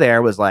idea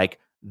there was like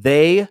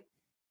they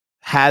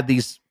had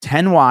these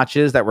 10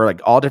 watches that were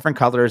like all different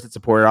colors that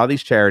supported all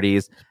these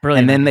charities.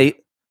 Brilliant. And then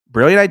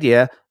brilliant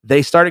idea.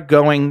 They started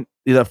going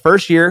the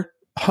first year,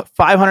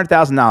 $500,000,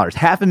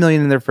 $500,000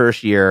 in their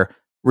first year.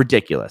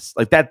 Ridiculous.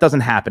 Like that doesn't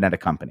happen at a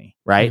company,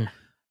 right?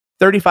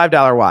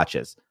 $35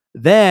 watches.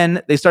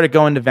 Then they started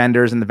going to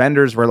vendors, and the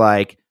vendors were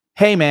like,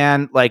 hey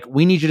man, like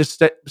we need you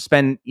to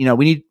spend,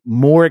 we need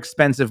more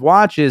expensive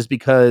watches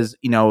because,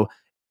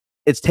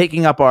 it's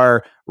taking up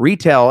our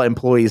retail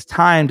employees'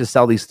 time to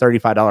sell these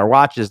 $35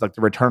 watches. Like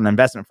the return on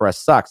investment for us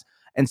sucks.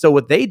 And so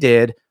what they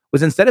did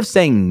was, instead of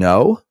saying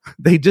no,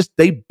 they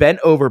bent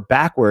over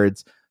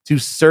backwards to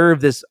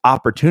serve this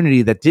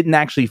opportunity that didn't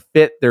actually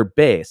fit their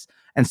base.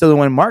 And so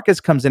when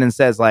Marcus comes in and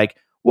says like,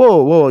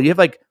 whoa, you have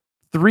like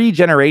 3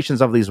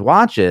 generations of these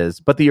watches,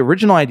 but the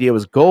original idea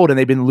was gold and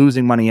they've been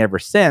losing money ever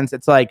since.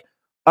 It's like,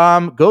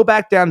 go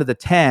back down to the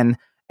 10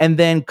 and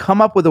then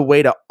come up with a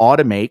way to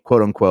automate,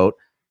 quote unquote,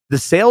 the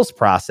sales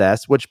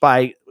process, which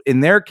in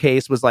their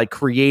case was like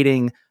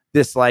creating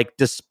this like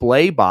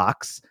display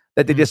box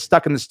that they just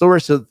stuck in the store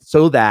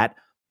so that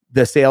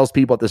the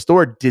salespeople at the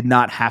store did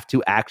not have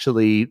to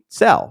actually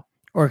sell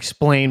or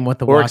explain what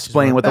the watches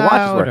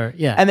were.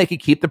 Yeah. And they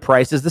could keep the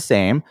prices the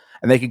same,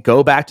 and they could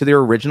go back to their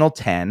original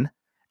 10,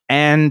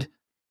 and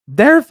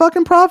they're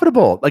fucking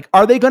profitable. Like,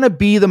 are they going to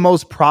be the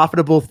most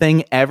profitable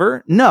thing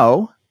ever?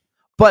 No,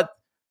 but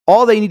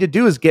all they need to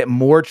do is get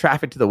more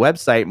traffic to the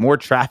website, more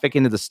traffic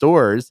into the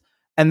stores,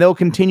 and they'll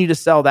continue to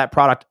sell that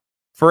product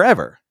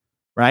forever,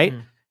 right?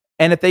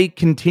 And if they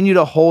continue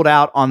to hold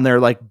out on their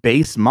like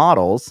base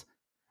models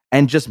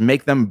and just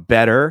make them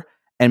better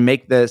and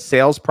make the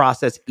sales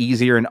process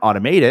easier and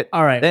automate it,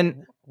 all right,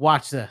 then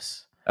watch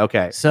this.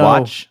 Okay, so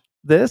watch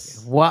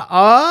this.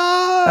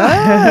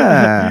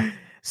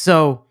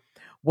 So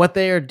what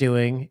they are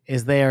doing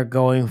is they are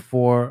going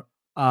for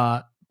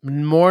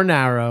more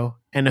narrow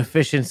and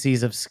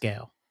efficiencies of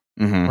scale,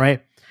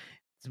 right?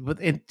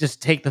 It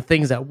just take the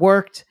things that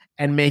worked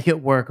and make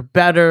it work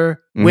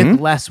better with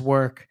less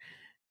work,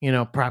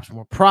 perhaps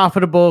more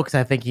profitable, because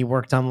I think he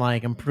worked on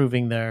like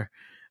improving their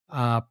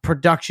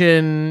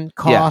production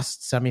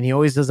costs. Yeah. I mean, he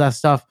always does that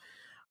stuff.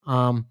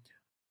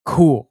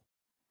 Cool.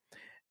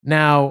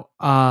 Now,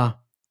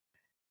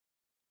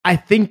 I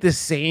think the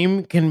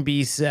same can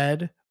be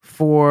said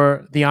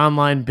for the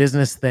online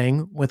business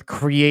thing with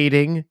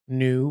creating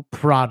new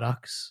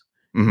products,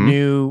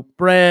 new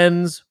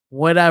brands,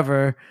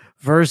 whatever,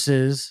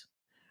 versus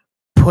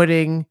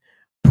pushing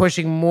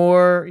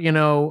more,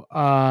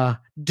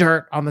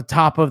 dirt on the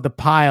top of the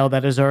pile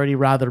that is already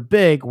rather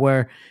big,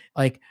 where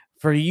like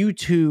for you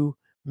to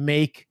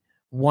make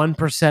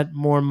 1%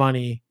 more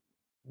money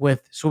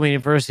with Swimming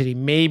University,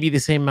 maybe the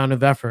same amount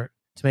of effort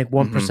to make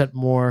 1%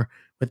 more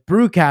with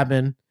Brew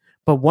Cabin,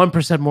 but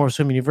 1% more with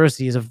Swimming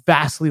University is a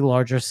vastly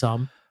larger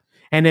sum,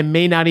 and it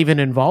may not even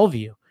involve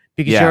you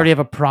because you already have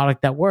a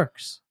product that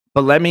works.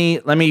 But let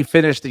me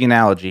finish the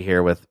analogy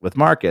here with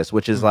Marcus,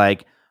 which is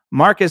like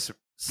Marcus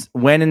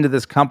went into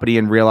this company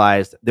and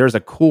realized there's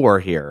a core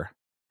here,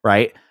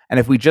 right? And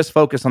if we just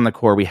focus on the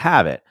core, we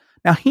have it.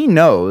 Now he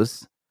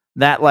knows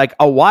that like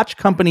a watch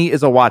company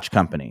is a watch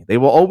company. They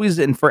will always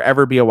and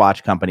forever be a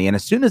watch company. And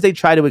as soon as they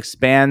try to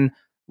expand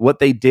what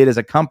they did as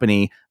a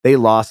company, they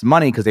lost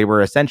money because they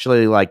were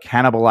essentially like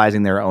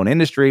cannibalizing their own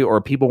industry, or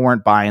people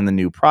weren't buying the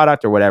new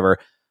product or whatever.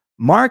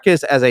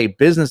 Marcus, as a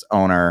business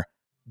owner,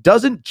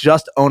 doesn't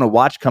just own a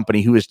watch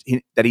company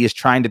that he is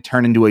trying to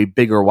turn into a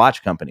bigger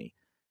watch company.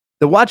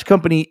 The watch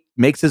company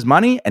makes his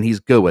money and he's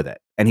good with it.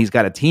 And he's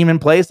got a team in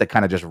place that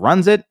kind of just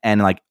runs it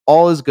and like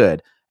all is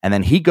good. And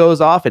then he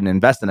goes off and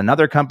invests in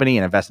another company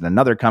and invests in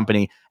another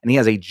company. And he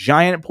has a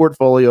giant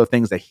portfolio of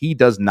things that he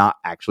does not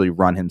actually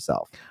run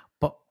himself.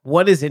 But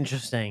what is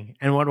interesting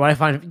and what I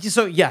find,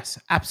 so yes,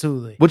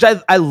 absolutely. Which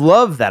I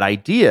love that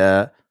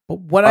idea. But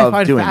what I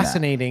find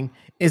fascinating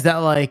is that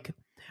like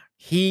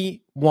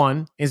he,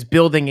 one, is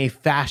building a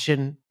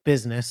fashion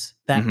business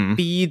that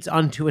feeds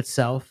unto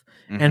itself.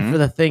 And for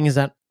the things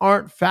that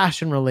aren't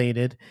fashion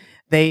related,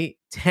 they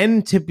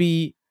tend to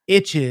be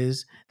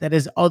itches that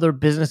his other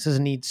businesses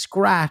need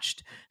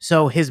scratched.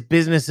 So his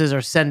businesses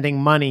are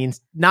sending money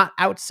not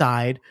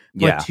outside,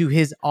 but to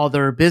his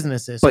other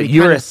businesses. But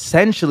you're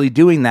essentially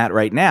doing that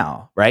right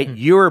now, right?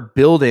 We are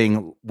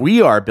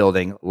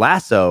building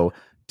Lasso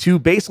to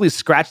basically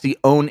scratch the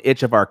own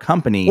itch of our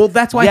company. Well,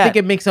 that's why I think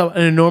it makes an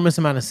enormous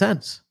amount of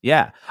sense.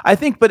 Yeah, I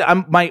think, but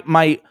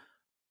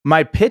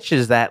my pitch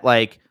is that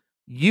like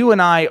you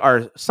and I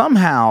are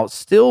somehow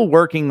still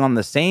working on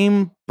the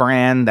same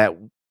brand that,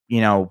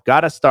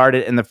 got us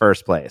started in the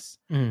first place.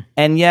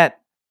 And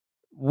yet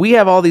we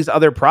have all these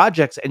other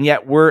projects, and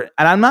yet and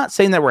I'm not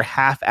saying that we're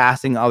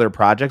half-assing other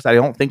projects. I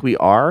don't think we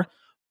are.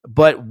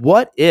 But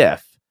what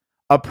if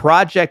a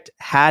project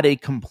had a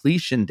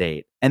completion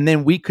date and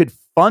then we could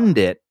fund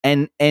it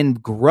and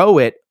grow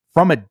it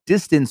from a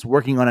distance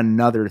working on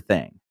another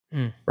thing,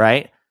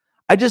 right?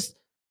 I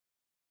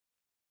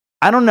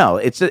don't know.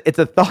 It's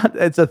a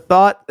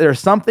thought. There's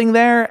something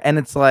there, and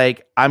it's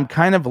like I'm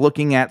kind of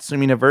looking at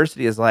Swim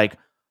University as like,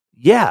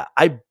 yeah,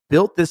 I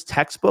built this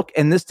textbook,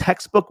 and this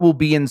textbook will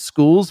be in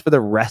schools for the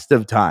rest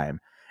of time,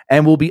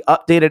 and will be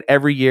updated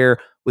every year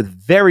with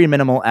very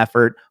minimal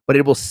effort, but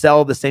it will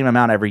sell the same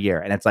amount every year.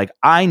 And it's like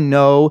I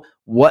know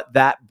what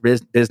that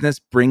business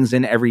brings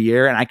in every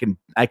year, and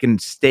I can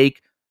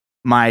stake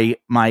my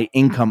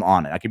income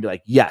on it. I can be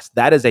like, yes,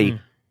 that is a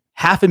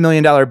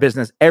 $500,000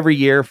 business every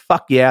year.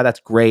 Fuck yeah, that's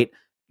great.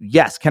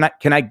 Yes, can I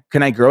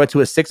grow it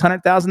to a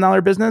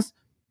 $600,000 business?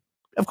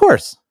 Of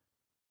course.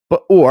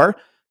 Or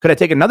could I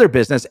take another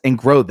business and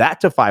grow that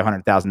to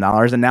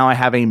 $500,000, and now I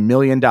have $1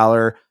 million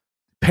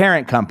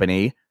parent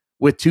company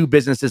with two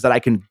businesses that I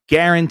can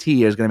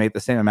guarantee is going to make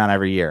the same amount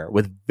every year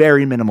with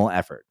very minimal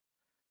effort?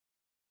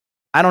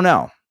 I don't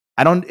know.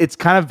 It's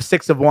kind of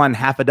 6 of one,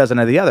 half a dozen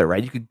of the other,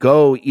 right? You could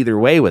go either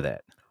way with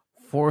it.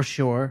 For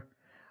sure.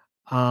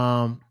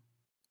 I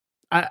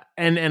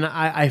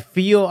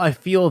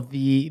feel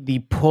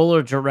the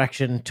polar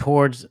direction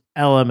towards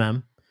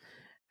LMM,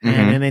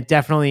 and it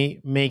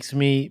definitely makes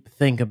me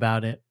think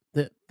about it.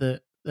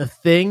 The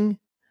thing,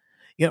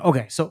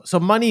 okay. So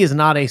money is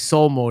not a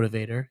sole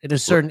motivator. It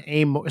is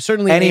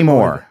certainly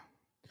anymore.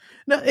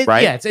 No,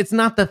 right? Yeah, it's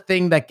not the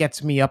thing that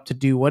gets me up to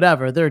do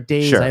whatever. There are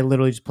days I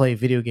literally just play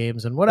video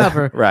games and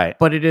whatever. Right.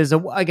 But it is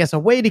I guess a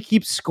way to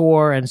keep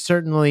score, and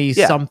certainly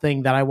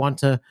something that I want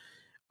to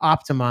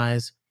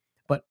optimize.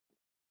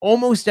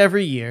 Almost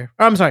every year,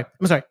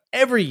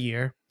 every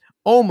year,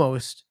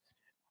 almost,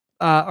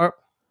 or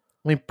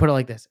let me put it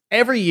like this.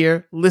 Every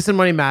year, Listen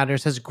Money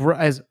Matters has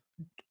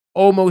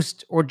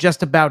almost or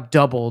just about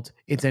doubled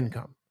its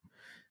income.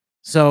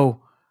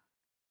 So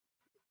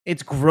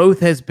its growth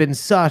has been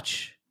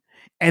such,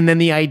 and then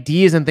the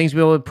ideas and things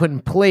we were able to put in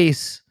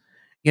place,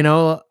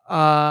 like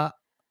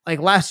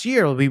last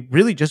year, we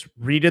really just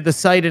redid the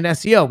site and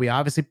SEO. We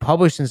obviously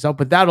published and stuff,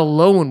 but that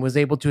alone was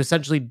able to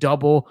essentially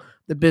double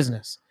the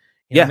business.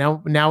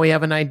 Now we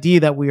have an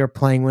idea that we are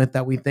playing with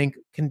that we think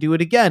can do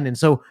it again. And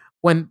so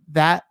when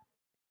that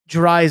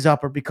dries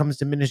up or becomes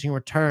diminishing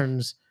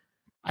returns,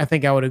 I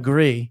think I would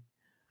agree.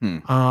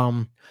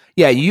 So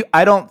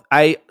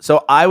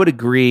I would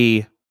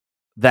agree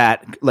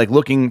that, like,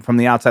 looking from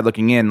the outside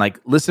looking in, like,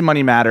 Listen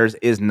Money Matters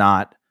is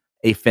not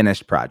a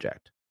finished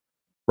project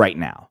right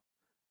now.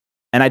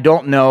 And I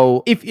don't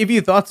know if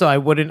you thought so, I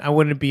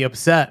wouldn't be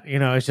upset.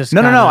 It's just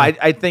no.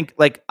 I think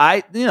like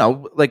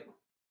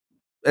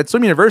at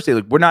Swim University,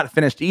 like, we're not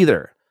finished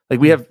either.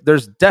 Like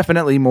there's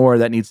definitely more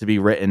that needs to be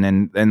written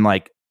and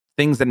like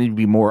things that need to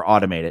be more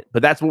automated.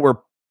 But that's what we're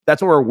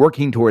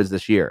working towards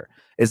this year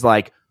is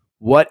like,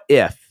 what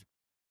if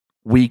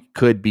we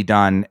could be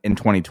done in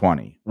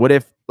 2020? What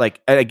if, like,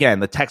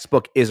 again, the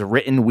textbook is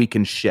written, we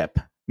can ship,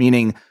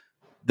 meaning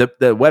the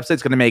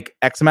website's going to make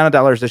X amount of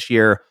dollars this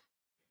year.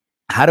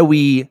 How do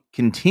we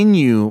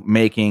continue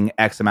making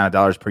X amount of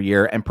dollars per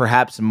year and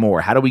perhaps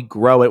more? How do we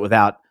grow it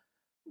without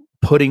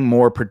putting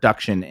more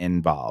production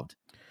involved,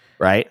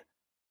 right?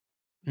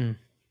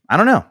 I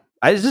don't know.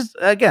 I just,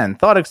 again,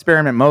 thought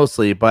experiment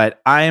mostly,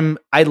 but I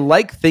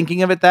like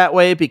thinking of it that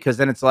way because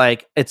then it's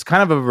like, it's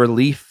kind of a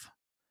relief.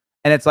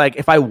 And it's like,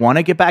 if I want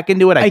to get back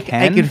into it, I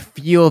can. I could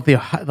feel the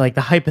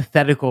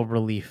hypothetical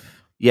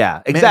relief.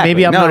 Yeah, exactly.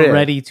 Maybe I'm not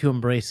ready to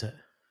embrace it.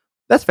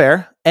 That's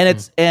fair. And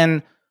it's,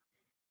 and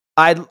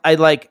I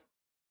like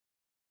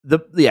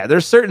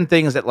there's certain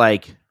things that,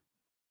 like,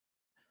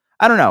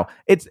 I don't know.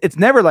 It's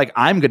never like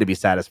I'm going to be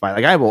satisfied.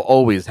 Like I will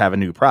always have a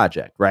new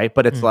project, right?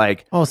 But it's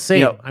like, oh, same.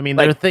 you know, I mean,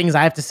 like, there are things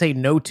I have to say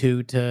no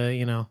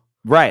to,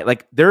 right.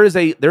 Like there's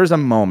a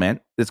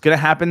moment that's going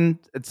to happen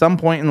at some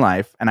point in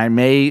life, and I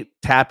may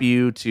tap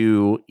you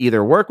to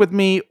either work with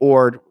me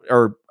or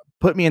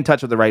put me in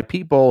touch with the right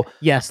people.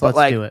 Yes, but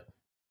let's do it.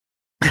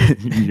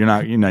 you're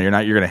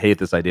going to hate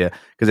this idea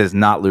because it's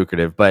not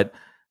lucrative. But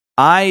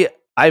I'm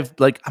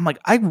like,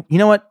 you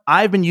know what?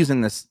 I've been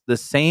using the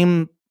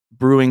same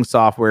brewing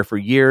software for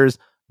years.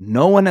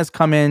 No one has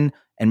come in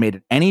and made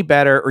it any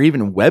better or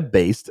even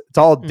web-based. It's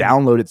all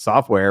downloaded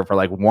software for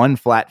like one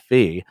flat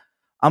fee.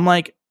 I'm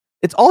like,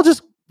 it's all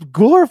just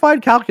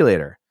glorified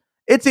calculator.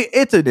 It's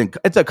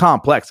a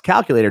complex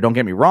calculator, don't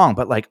get me wrong,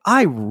 but like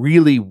I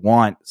really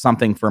want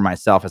something for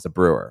myself as a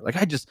brewer. Like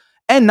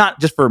and not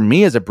just for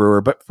me as a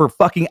brewer, but for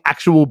fucking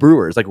actual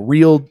brewers, like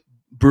real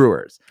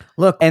brewers.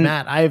 Look, and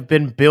Matt, I've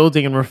been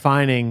building and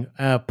refining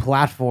a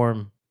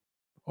platform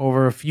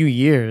over a few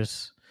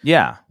years.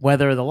 Yeah.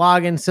 Whether the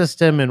login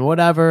system and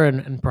whatever,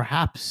 and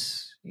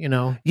perhaps,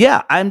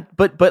 Yeah,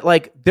 but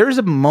like there's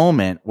a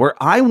moment where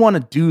I want to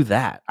do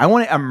that. I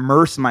want to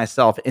immerse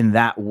myself in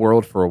that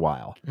world for a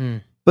while.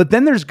 But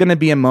then there's going to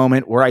be a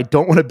moment where I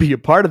don't want to be a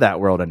part of that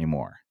world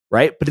anymore.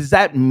 Right. But does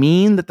that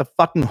mean that the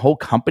fucking whole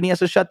company has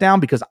to shut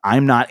down because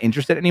I'm not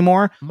interested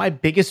anymore? My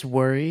biggest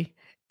worry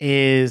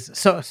is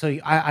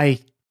I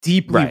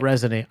deeply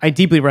resonate. I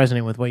deeply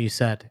resonate with what you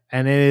said.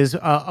 And it is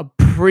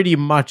pretty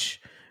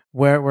much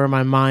where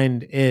my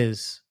mind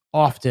is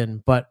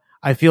often. But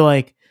I feel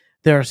like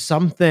there are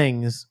some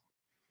things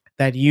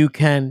that you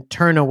can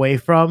turn away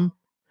from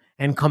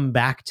and come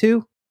back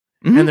to.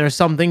 Mm-hmm. And there are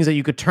some things that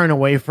you could turn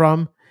away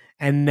from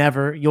and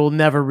you'll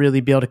never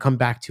really be able to come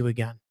back to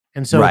again.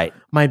 And so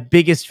my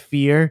biggest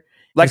fear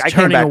is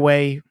turning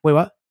away. Wait,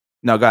 what?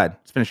 No, go ahead.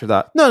 Let's finish your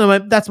thought. No,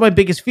 that's my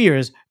biggest fear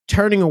is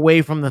turning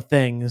away from the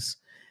things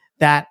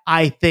that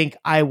I think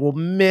I will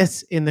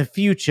miss in the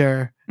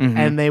future,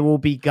 and they will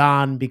be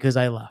gone because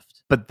I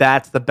left. But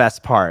that's the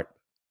best part,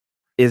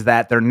 is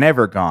that they're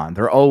never gone.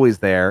 They're always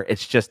there.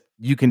 It's just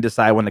you can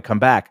decide when to come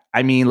back.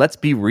 I mean, let's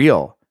be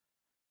real.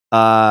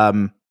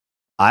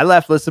 I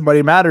left Listen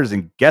Money Matters,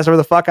 and guess where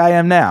the fuck I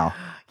am now?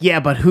 Yeah,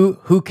 but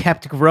who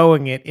kept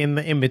growing it in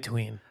the in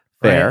between?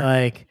 Fair,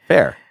 right? Like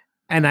fair.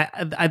 And I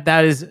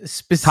that is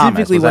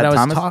specifically what I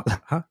was talking.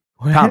 Huh?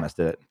 Thomas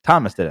did it.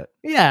 Thomas did it.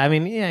 Yeah, I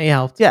mean, yeah, he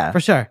helped. Yeah, for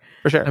sure.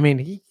 I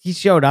mean, he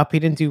showed up. He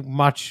didn't do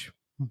much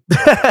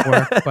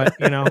work, but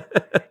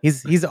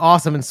he's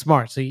awesome and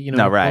smart. So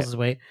pulls his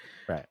weight.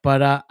 Right.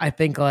 But I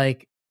think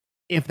like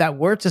if that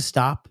were to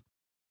stop,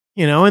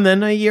 and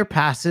then a year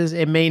passes,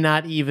 it may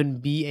not even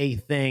be a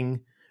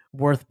thing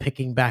worth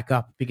picking back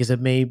up because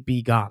it may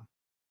be gone.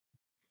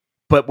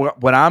 But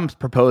what I'm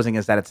proposing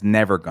is that it's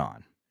never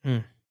gone.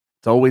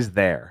 It's always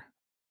there,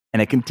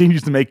 and it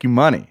continues to make you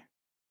money.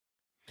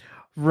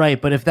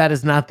 Right, but if that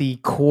is not the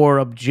core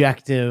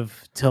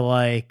objective to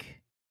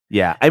like...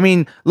 Yeah, I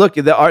mean, look,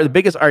 the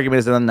biggest argument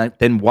is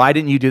then why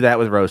didn't you do that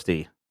with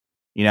Roasty?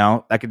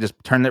 I could just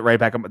turn it right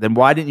back up. Then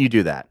why didn't you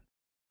do that?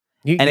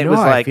 It was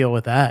like, I feel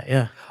with that,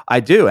 yeah.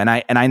 I do, and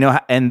I know,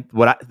 and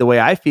the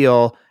way I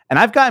feel, and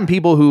I've gotten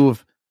people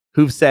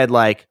who've said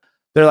like,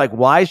 they're like,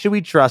 why should we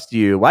trust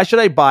you? Why should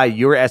I buy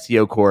your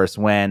SEO course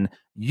when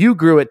you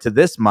grew it to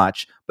this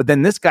much, but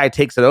then this guy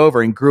takes it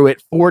over and grew it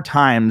 4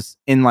 times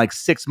in like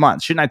 6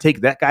 months? Shouldn't I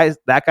take that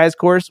guy's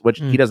course, which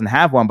he doesn't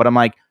have one? But I'm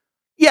like,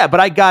 yeah, but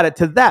I got it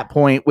to that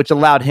point, which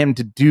allowed him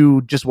to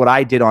do just what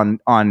I did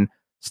on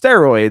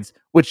steroids,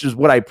 which is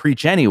what I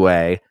preach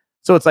anyway.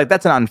 So it's like,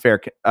 that's an unfair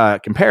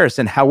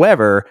comparison.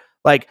 However,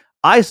 like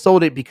I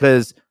sold it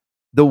because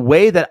the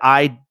way that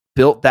I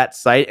built that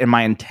site and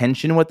my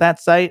intention with that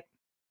site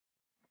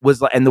was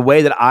like, and the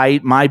way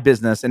that my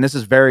business, and this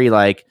is very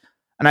like,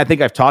 and I think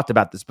I've talked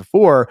about this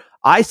before,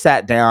 I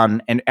sat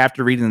down and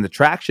after reading the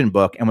Traction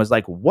book and was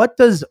like,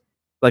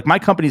 my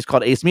company's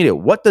called Ace Media.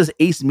 What does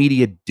Ace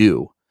Media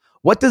do?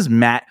 What is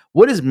Matt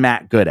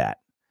good at?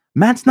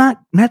 Matt's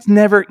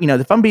never,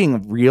 if I'm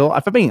being real,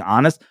 if I'm being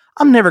honest,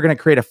 I'm never going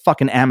to create a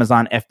fucking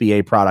Amazon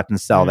FBA product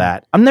and sell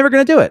that. I'm never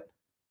going to do it.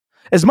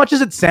 As much as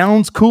it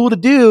sounds cool to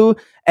do,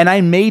 and I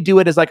may do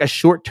it as like a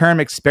short-term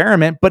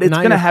experiment, but it's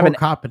going to have an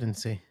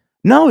competency.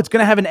 No, it's going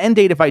to have an end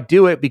date if I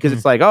do it because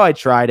it's like, oh, I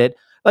tried it.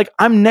 Like,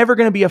 I'm never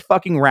going to be a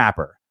fucking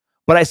rapper.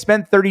 But I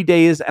spent 30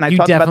 days and I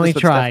talked about this. You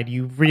definitely tried.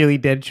 You really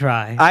did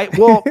try.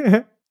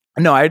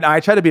 No, I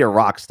tried to be a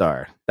rock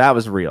star. That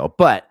was real.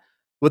 But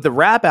with the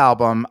rap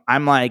album,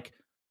 I'm like,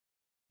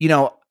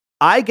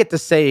 I get to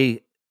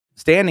say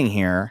standing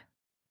here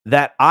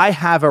that I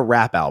have a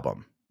rap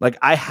album. Like,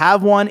 I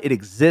have one. It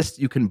exists.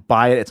 You can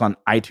buy it. It's on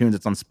iTunes.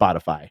 It's on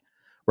Spotify.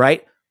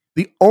 Right?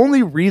 The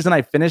only reason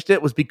I finished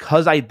it was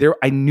because I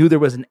knew there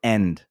was an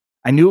end.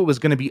 I knew it was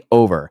going to be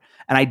over.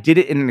 And I did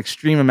it in an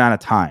extreme amount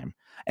of time.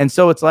 And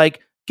so it's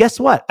like, guess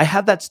what? I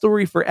have that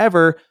story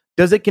forever.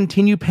 Does it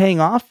continue paying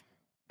off?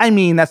 I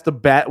mean, that's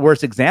the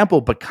worst example,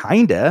 but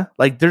kinda.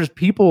 Like, there's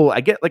people, I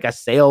get like a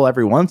sale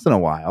every once in a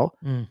while,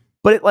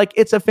 but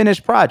it's a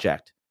finished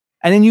project.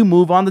 And then you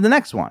move on to the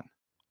next one.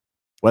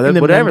 in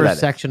the whatever member that is.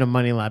 section of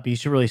Money Lab, you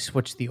should really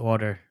switch the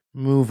order.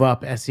 Move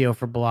up SEO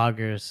for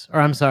bloggers, or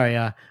I'm sorry,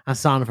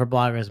 Asana for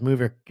bloggers.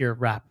 Move your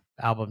rap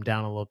album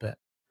down a little bit.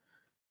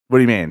 What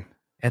do you mean?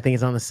 I think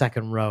it's on the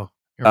second row.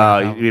 your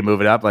rap album. You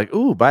move it up like,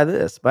 ooh, buy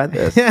this. But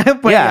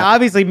Yeah.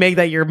 obviously make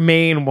that your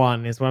main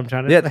one is what I'm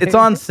trying to say. It's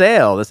on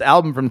sale. This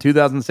album from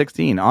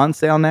 2016 on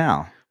sale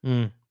now.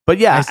 But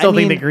yeah, I still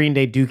think the Green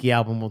Day Dookie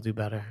album will do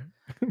better.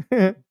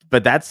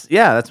 But that's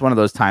one of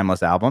those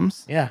timeless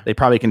albums. Yeah. They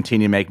probably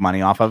continue to make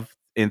money off of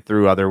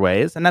through other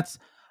ways, and that's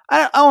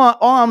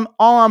all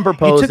I'm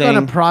proposing. You took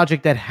on a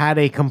project that had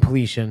a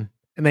completion,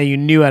 and that you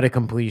knew had a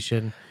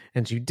completion,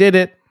 and you did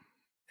it,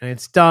 and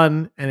it's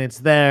done, and it's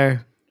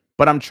there.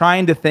 But I'm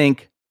trying to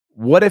think,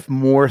 what if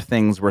more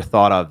things were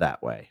thought of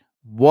that way?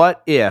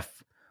 What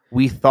if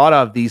we thought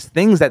of these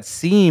things that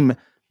seem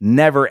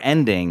never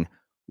ending?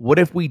 What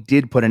if we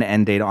did put an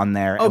end date on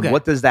there? Okay. And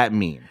what does that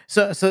mean?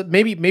 So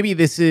maybe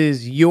this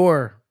is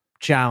your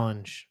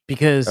challenge,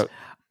 because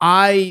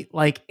I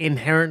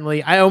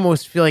inherently, I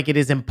almost feel like it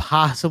is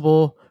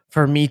impossible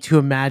for me to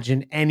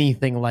imagine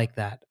anything like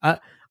that.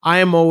 I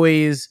am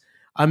always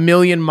a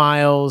million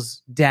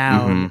miles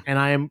down,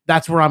 and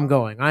that's where I'm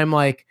going. I'm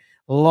like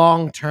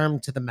long term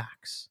to the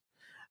max.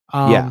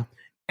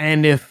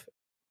 And if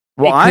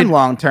I'm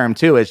long term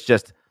too. It's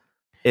just.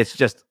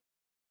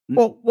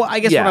 Well, I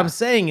guess what I'm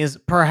saying is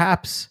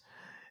perhaps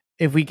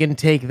if we can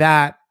take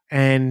that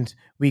and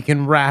we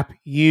can wrap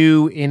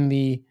you in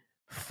the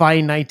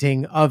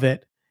finiting of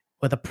it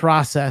with a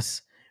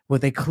process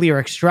with a clear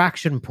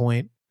extraction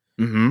point,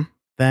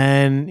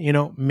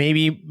 then,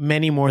 maybe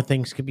many more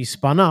things could be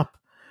spun up,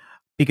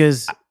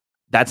 because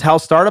that's how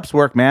startups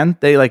work, man.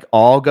 They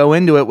all go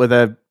into it with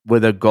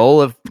a goal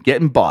of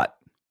getting bought.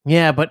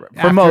 Yeah, but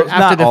For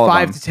after the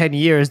 5 to 10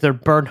 years, they're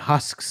burnt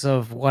husks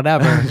of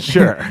whatever.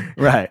 Sure.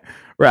 Right.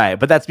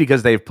 But that's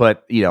because they've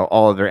put,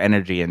 all of their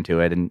energy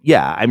into it. And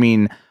yeah, I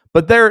mean,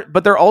 but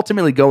they're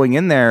ultimately going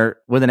in there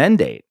with an end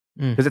date.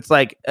 Because it's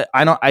like,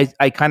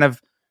 I kind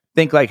of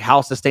think like,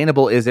 how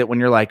sustainable is it when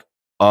you're like,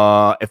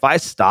 if I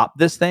stop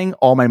this thing,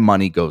 all my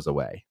money goes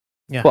away.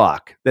 Yeah.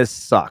 Fuck, this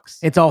sucks.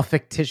 It's all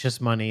fictitious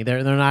money.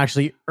 They're not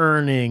actually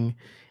earning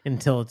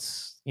until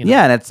it's,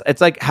 Yeah, and it's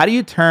like, how do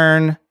you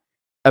turn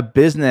a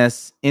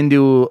business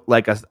into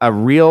like a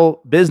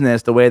real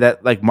business the way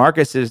that like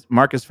Marcus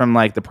from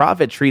like The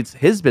Profit treats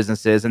his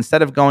businesses,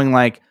 instead of going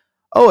like,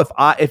 oh,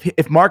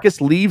 if Marcus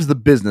leaves, the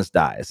business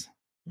dies.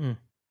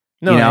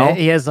 No,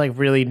 he has like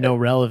really no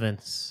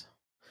relevance.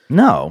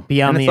 No.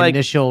 Beyond the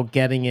initial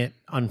getting it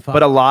unfucked.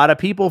 But a lot of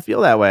people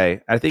feel that way.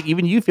 I think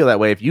even you feel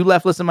that way. If you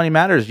left Listen Money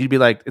Matters, you'd be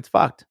like, it's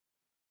fucked.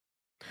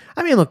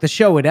 I mean, look, the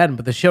show would end,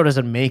 but the show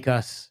doesn't make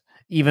us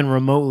even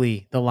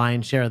remotely the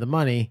lion's share of the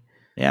money.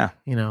 Yeah.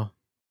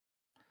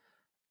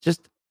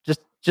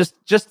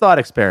 Just thought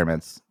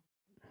experiments.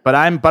 But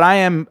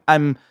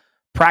I'm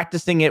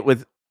practicing it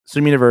with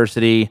Swim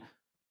University.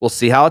 We'll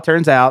see how it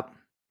turns out.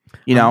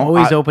 I'm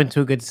always open to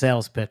a good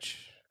sales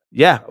pitch.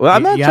 Yeah. Well,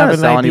 I'm not trying to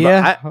sell anybody.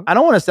 I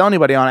don't want to sell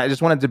anybody on it. I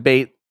just want to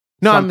debate.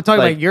 No, I'm talking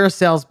about your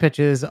sales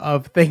pitches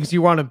of things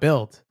you want to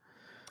build.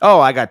 Oh,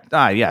 I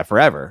got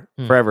forever.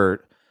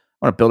 Forever.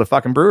 I want to build a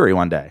fucking brewery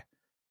one day.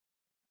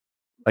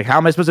 Like, how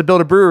am I supposed to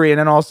build a brewery and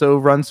then also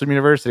run Swim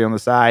University on the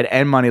side,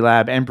 and Money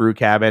Lab and Brew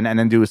Cabin, and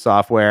then do a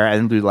software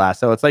and do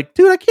Lasso? It's like,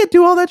 dude, I can't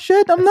do all that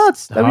shit. I'm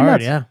nuts. That'd be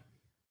nuts. Yeah.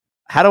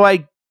 How do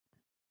I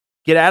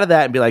get out of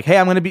that and be like, hey,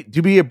 I'm going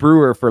to be a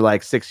brewer for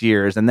like 6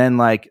 years, and then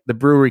like the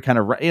brewery kind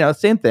of,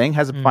 same thing,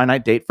 has a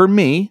finite date for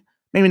me.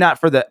 Maybe not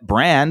for the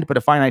brand, but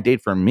a finite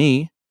date for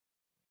me.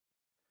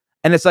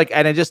 And it's like,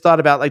 and I just thought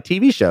about like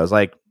TV shows,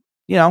 like,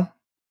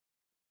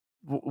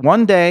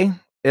 one day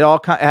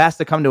it has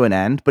to come to an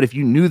end. But if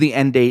you knew the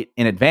end date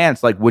in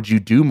advance, like, would you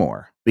do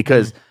more?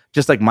 Because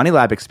just like Money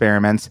Lab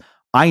experiments,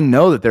 I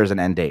know that there's an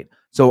end date.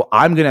 So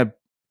I'm going to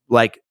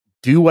like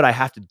do what I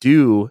have to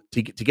do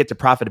to get to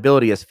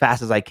profitability as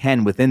fast as I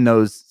can within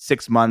those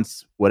 6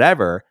 months,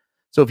 whatever.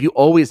 So if you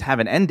always have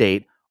an end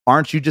date,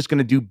 aren't you just going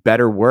to do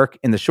better work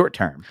in the short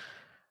term?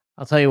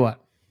 I'll tell you what,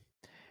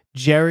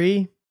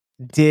 Jerry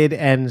did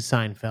end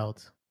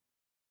Seinfeld.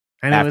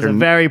 And it was a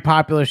very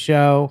popular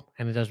show,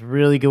 and it does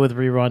really good with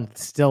reruns.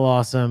 It's still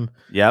awesome.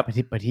 Yep.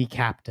 But he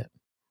capped it.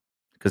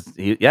 Because,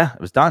 it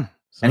was done.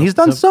 And he's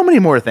done so many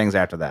more things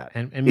after that.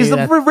 And he's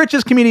the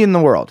richest comedian in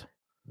the world.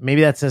 Maybe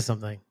that says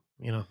something,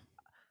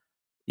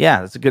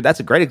 Yeah, that's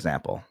a great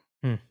example.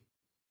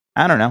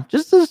 I don't know.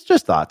 Just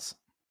thoughts.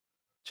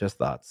 Just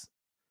thoughts.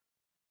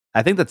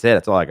 I think that's it.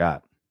 That's all I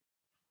got.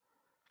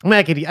 I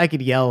mean, I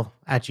could yell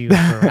at you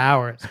for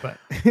hours, but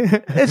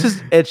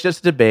it's just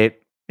a debate.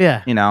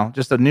 Yeah.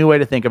 Just a new way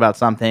to think about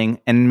something.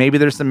 And maybe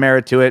there's some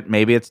merit to it.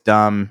 Maybe it's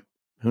dumb.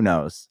 Who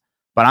knows?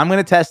 But I'm going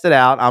to test it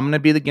out. I'm going to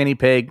be the guinea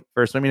pig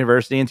for Swim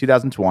University in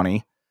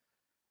 2020.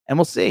 And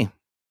we'll see.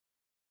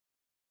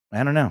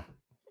 I don't know.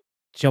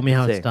 Show me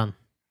how it's done.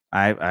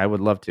 I would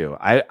love to.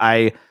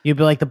 You'd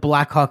be like the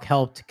Black Hawk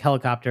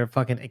helicopter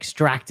fucking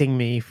extracting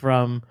me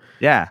from.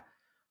 Yeah.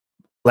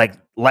 Like,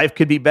 life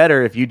could be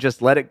better if you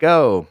just let it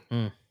go.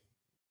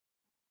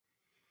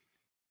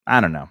 I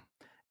don't know.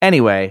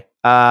 Anyway,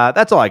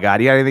 That's all I got.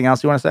 You got anything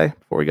else you want to say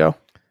before we go?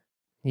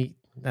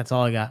 That's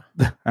all I got.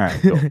 All right,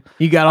 cool.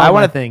 You got all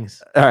my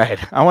things. All right.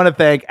 I want to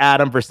thank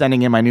Adam for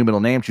sending in my new middle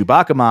name,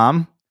 Chewbacca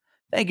Mom.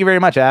 Thank you very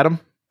much, Adam.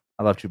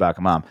 I love Chewbacca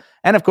Mom.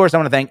 And of course, I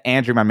want to thank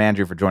Andrew, my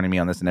manager, for joining me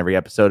on this and every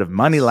episode of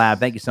Money Lab.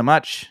 Thank you so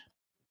much,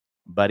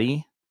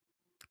 buddy.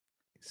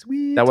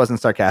 Sweet. That wasn't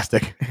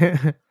sarcastic.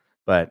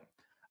 But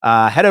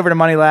head over to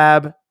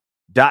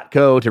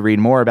moneylab.co to read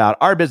more about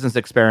our business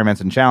experiments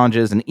and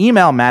challenges, and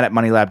email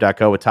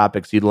matt@moneylab.co with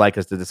topics you'd like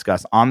us to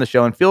discuss on the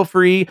show. And feel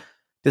free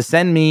to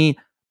send me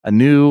a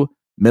new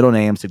middle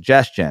name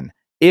suggestion.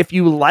 If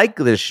you like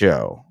this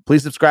show,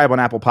 please subscribe on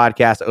Apple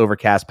Podcasts,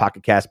 Overcast,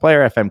 Pocket Cast,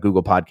 Player FM,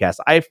 Google Podcasts,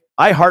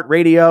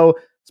 iHeartRadio,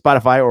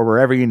 Spotify, or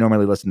wherever you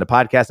normally listen to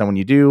podcasts. And when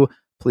you do,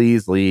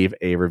 please leave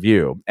a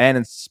review.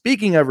 And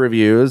speaking of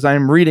reviews,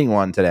 I'm reading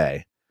one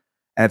today.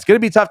 And it's going to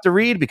be tough to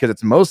read because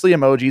it's mostly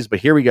emojis, but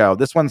here we go.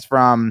 This one's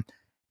from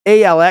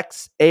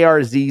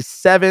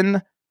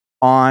ALXARZ7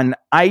 on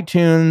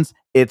iTunes.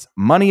 It's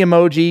money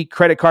emoji,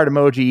 credit card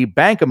emoji,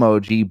 bank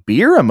emoji,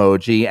 beer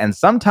emoji, and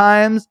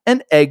sometimes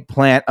an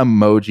eggplant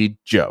emoji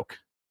joke.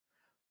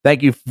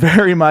 Thank you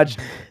very much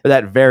for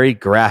that very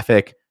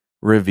graphic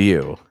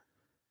review.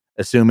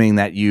 Assuming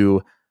that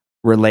you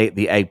relate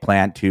the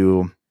eggplant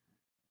to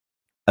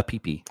a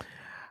pee-pee.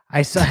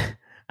 I saw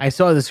the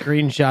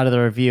screenshot of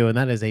the review, and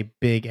that is a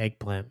big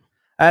eggplant.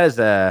 That is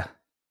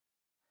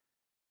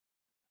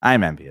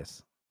I'm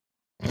envious.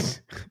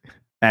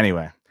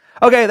 Anyway.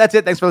 Okay, that's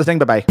it. Thanks for listening.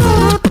 Bye-bye.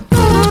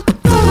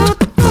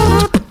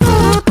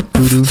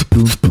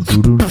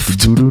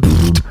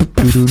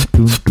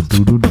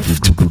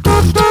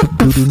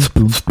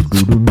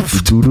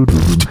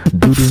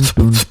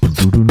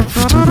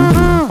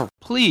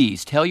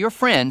 Please tell your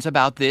friends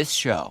about this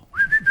show.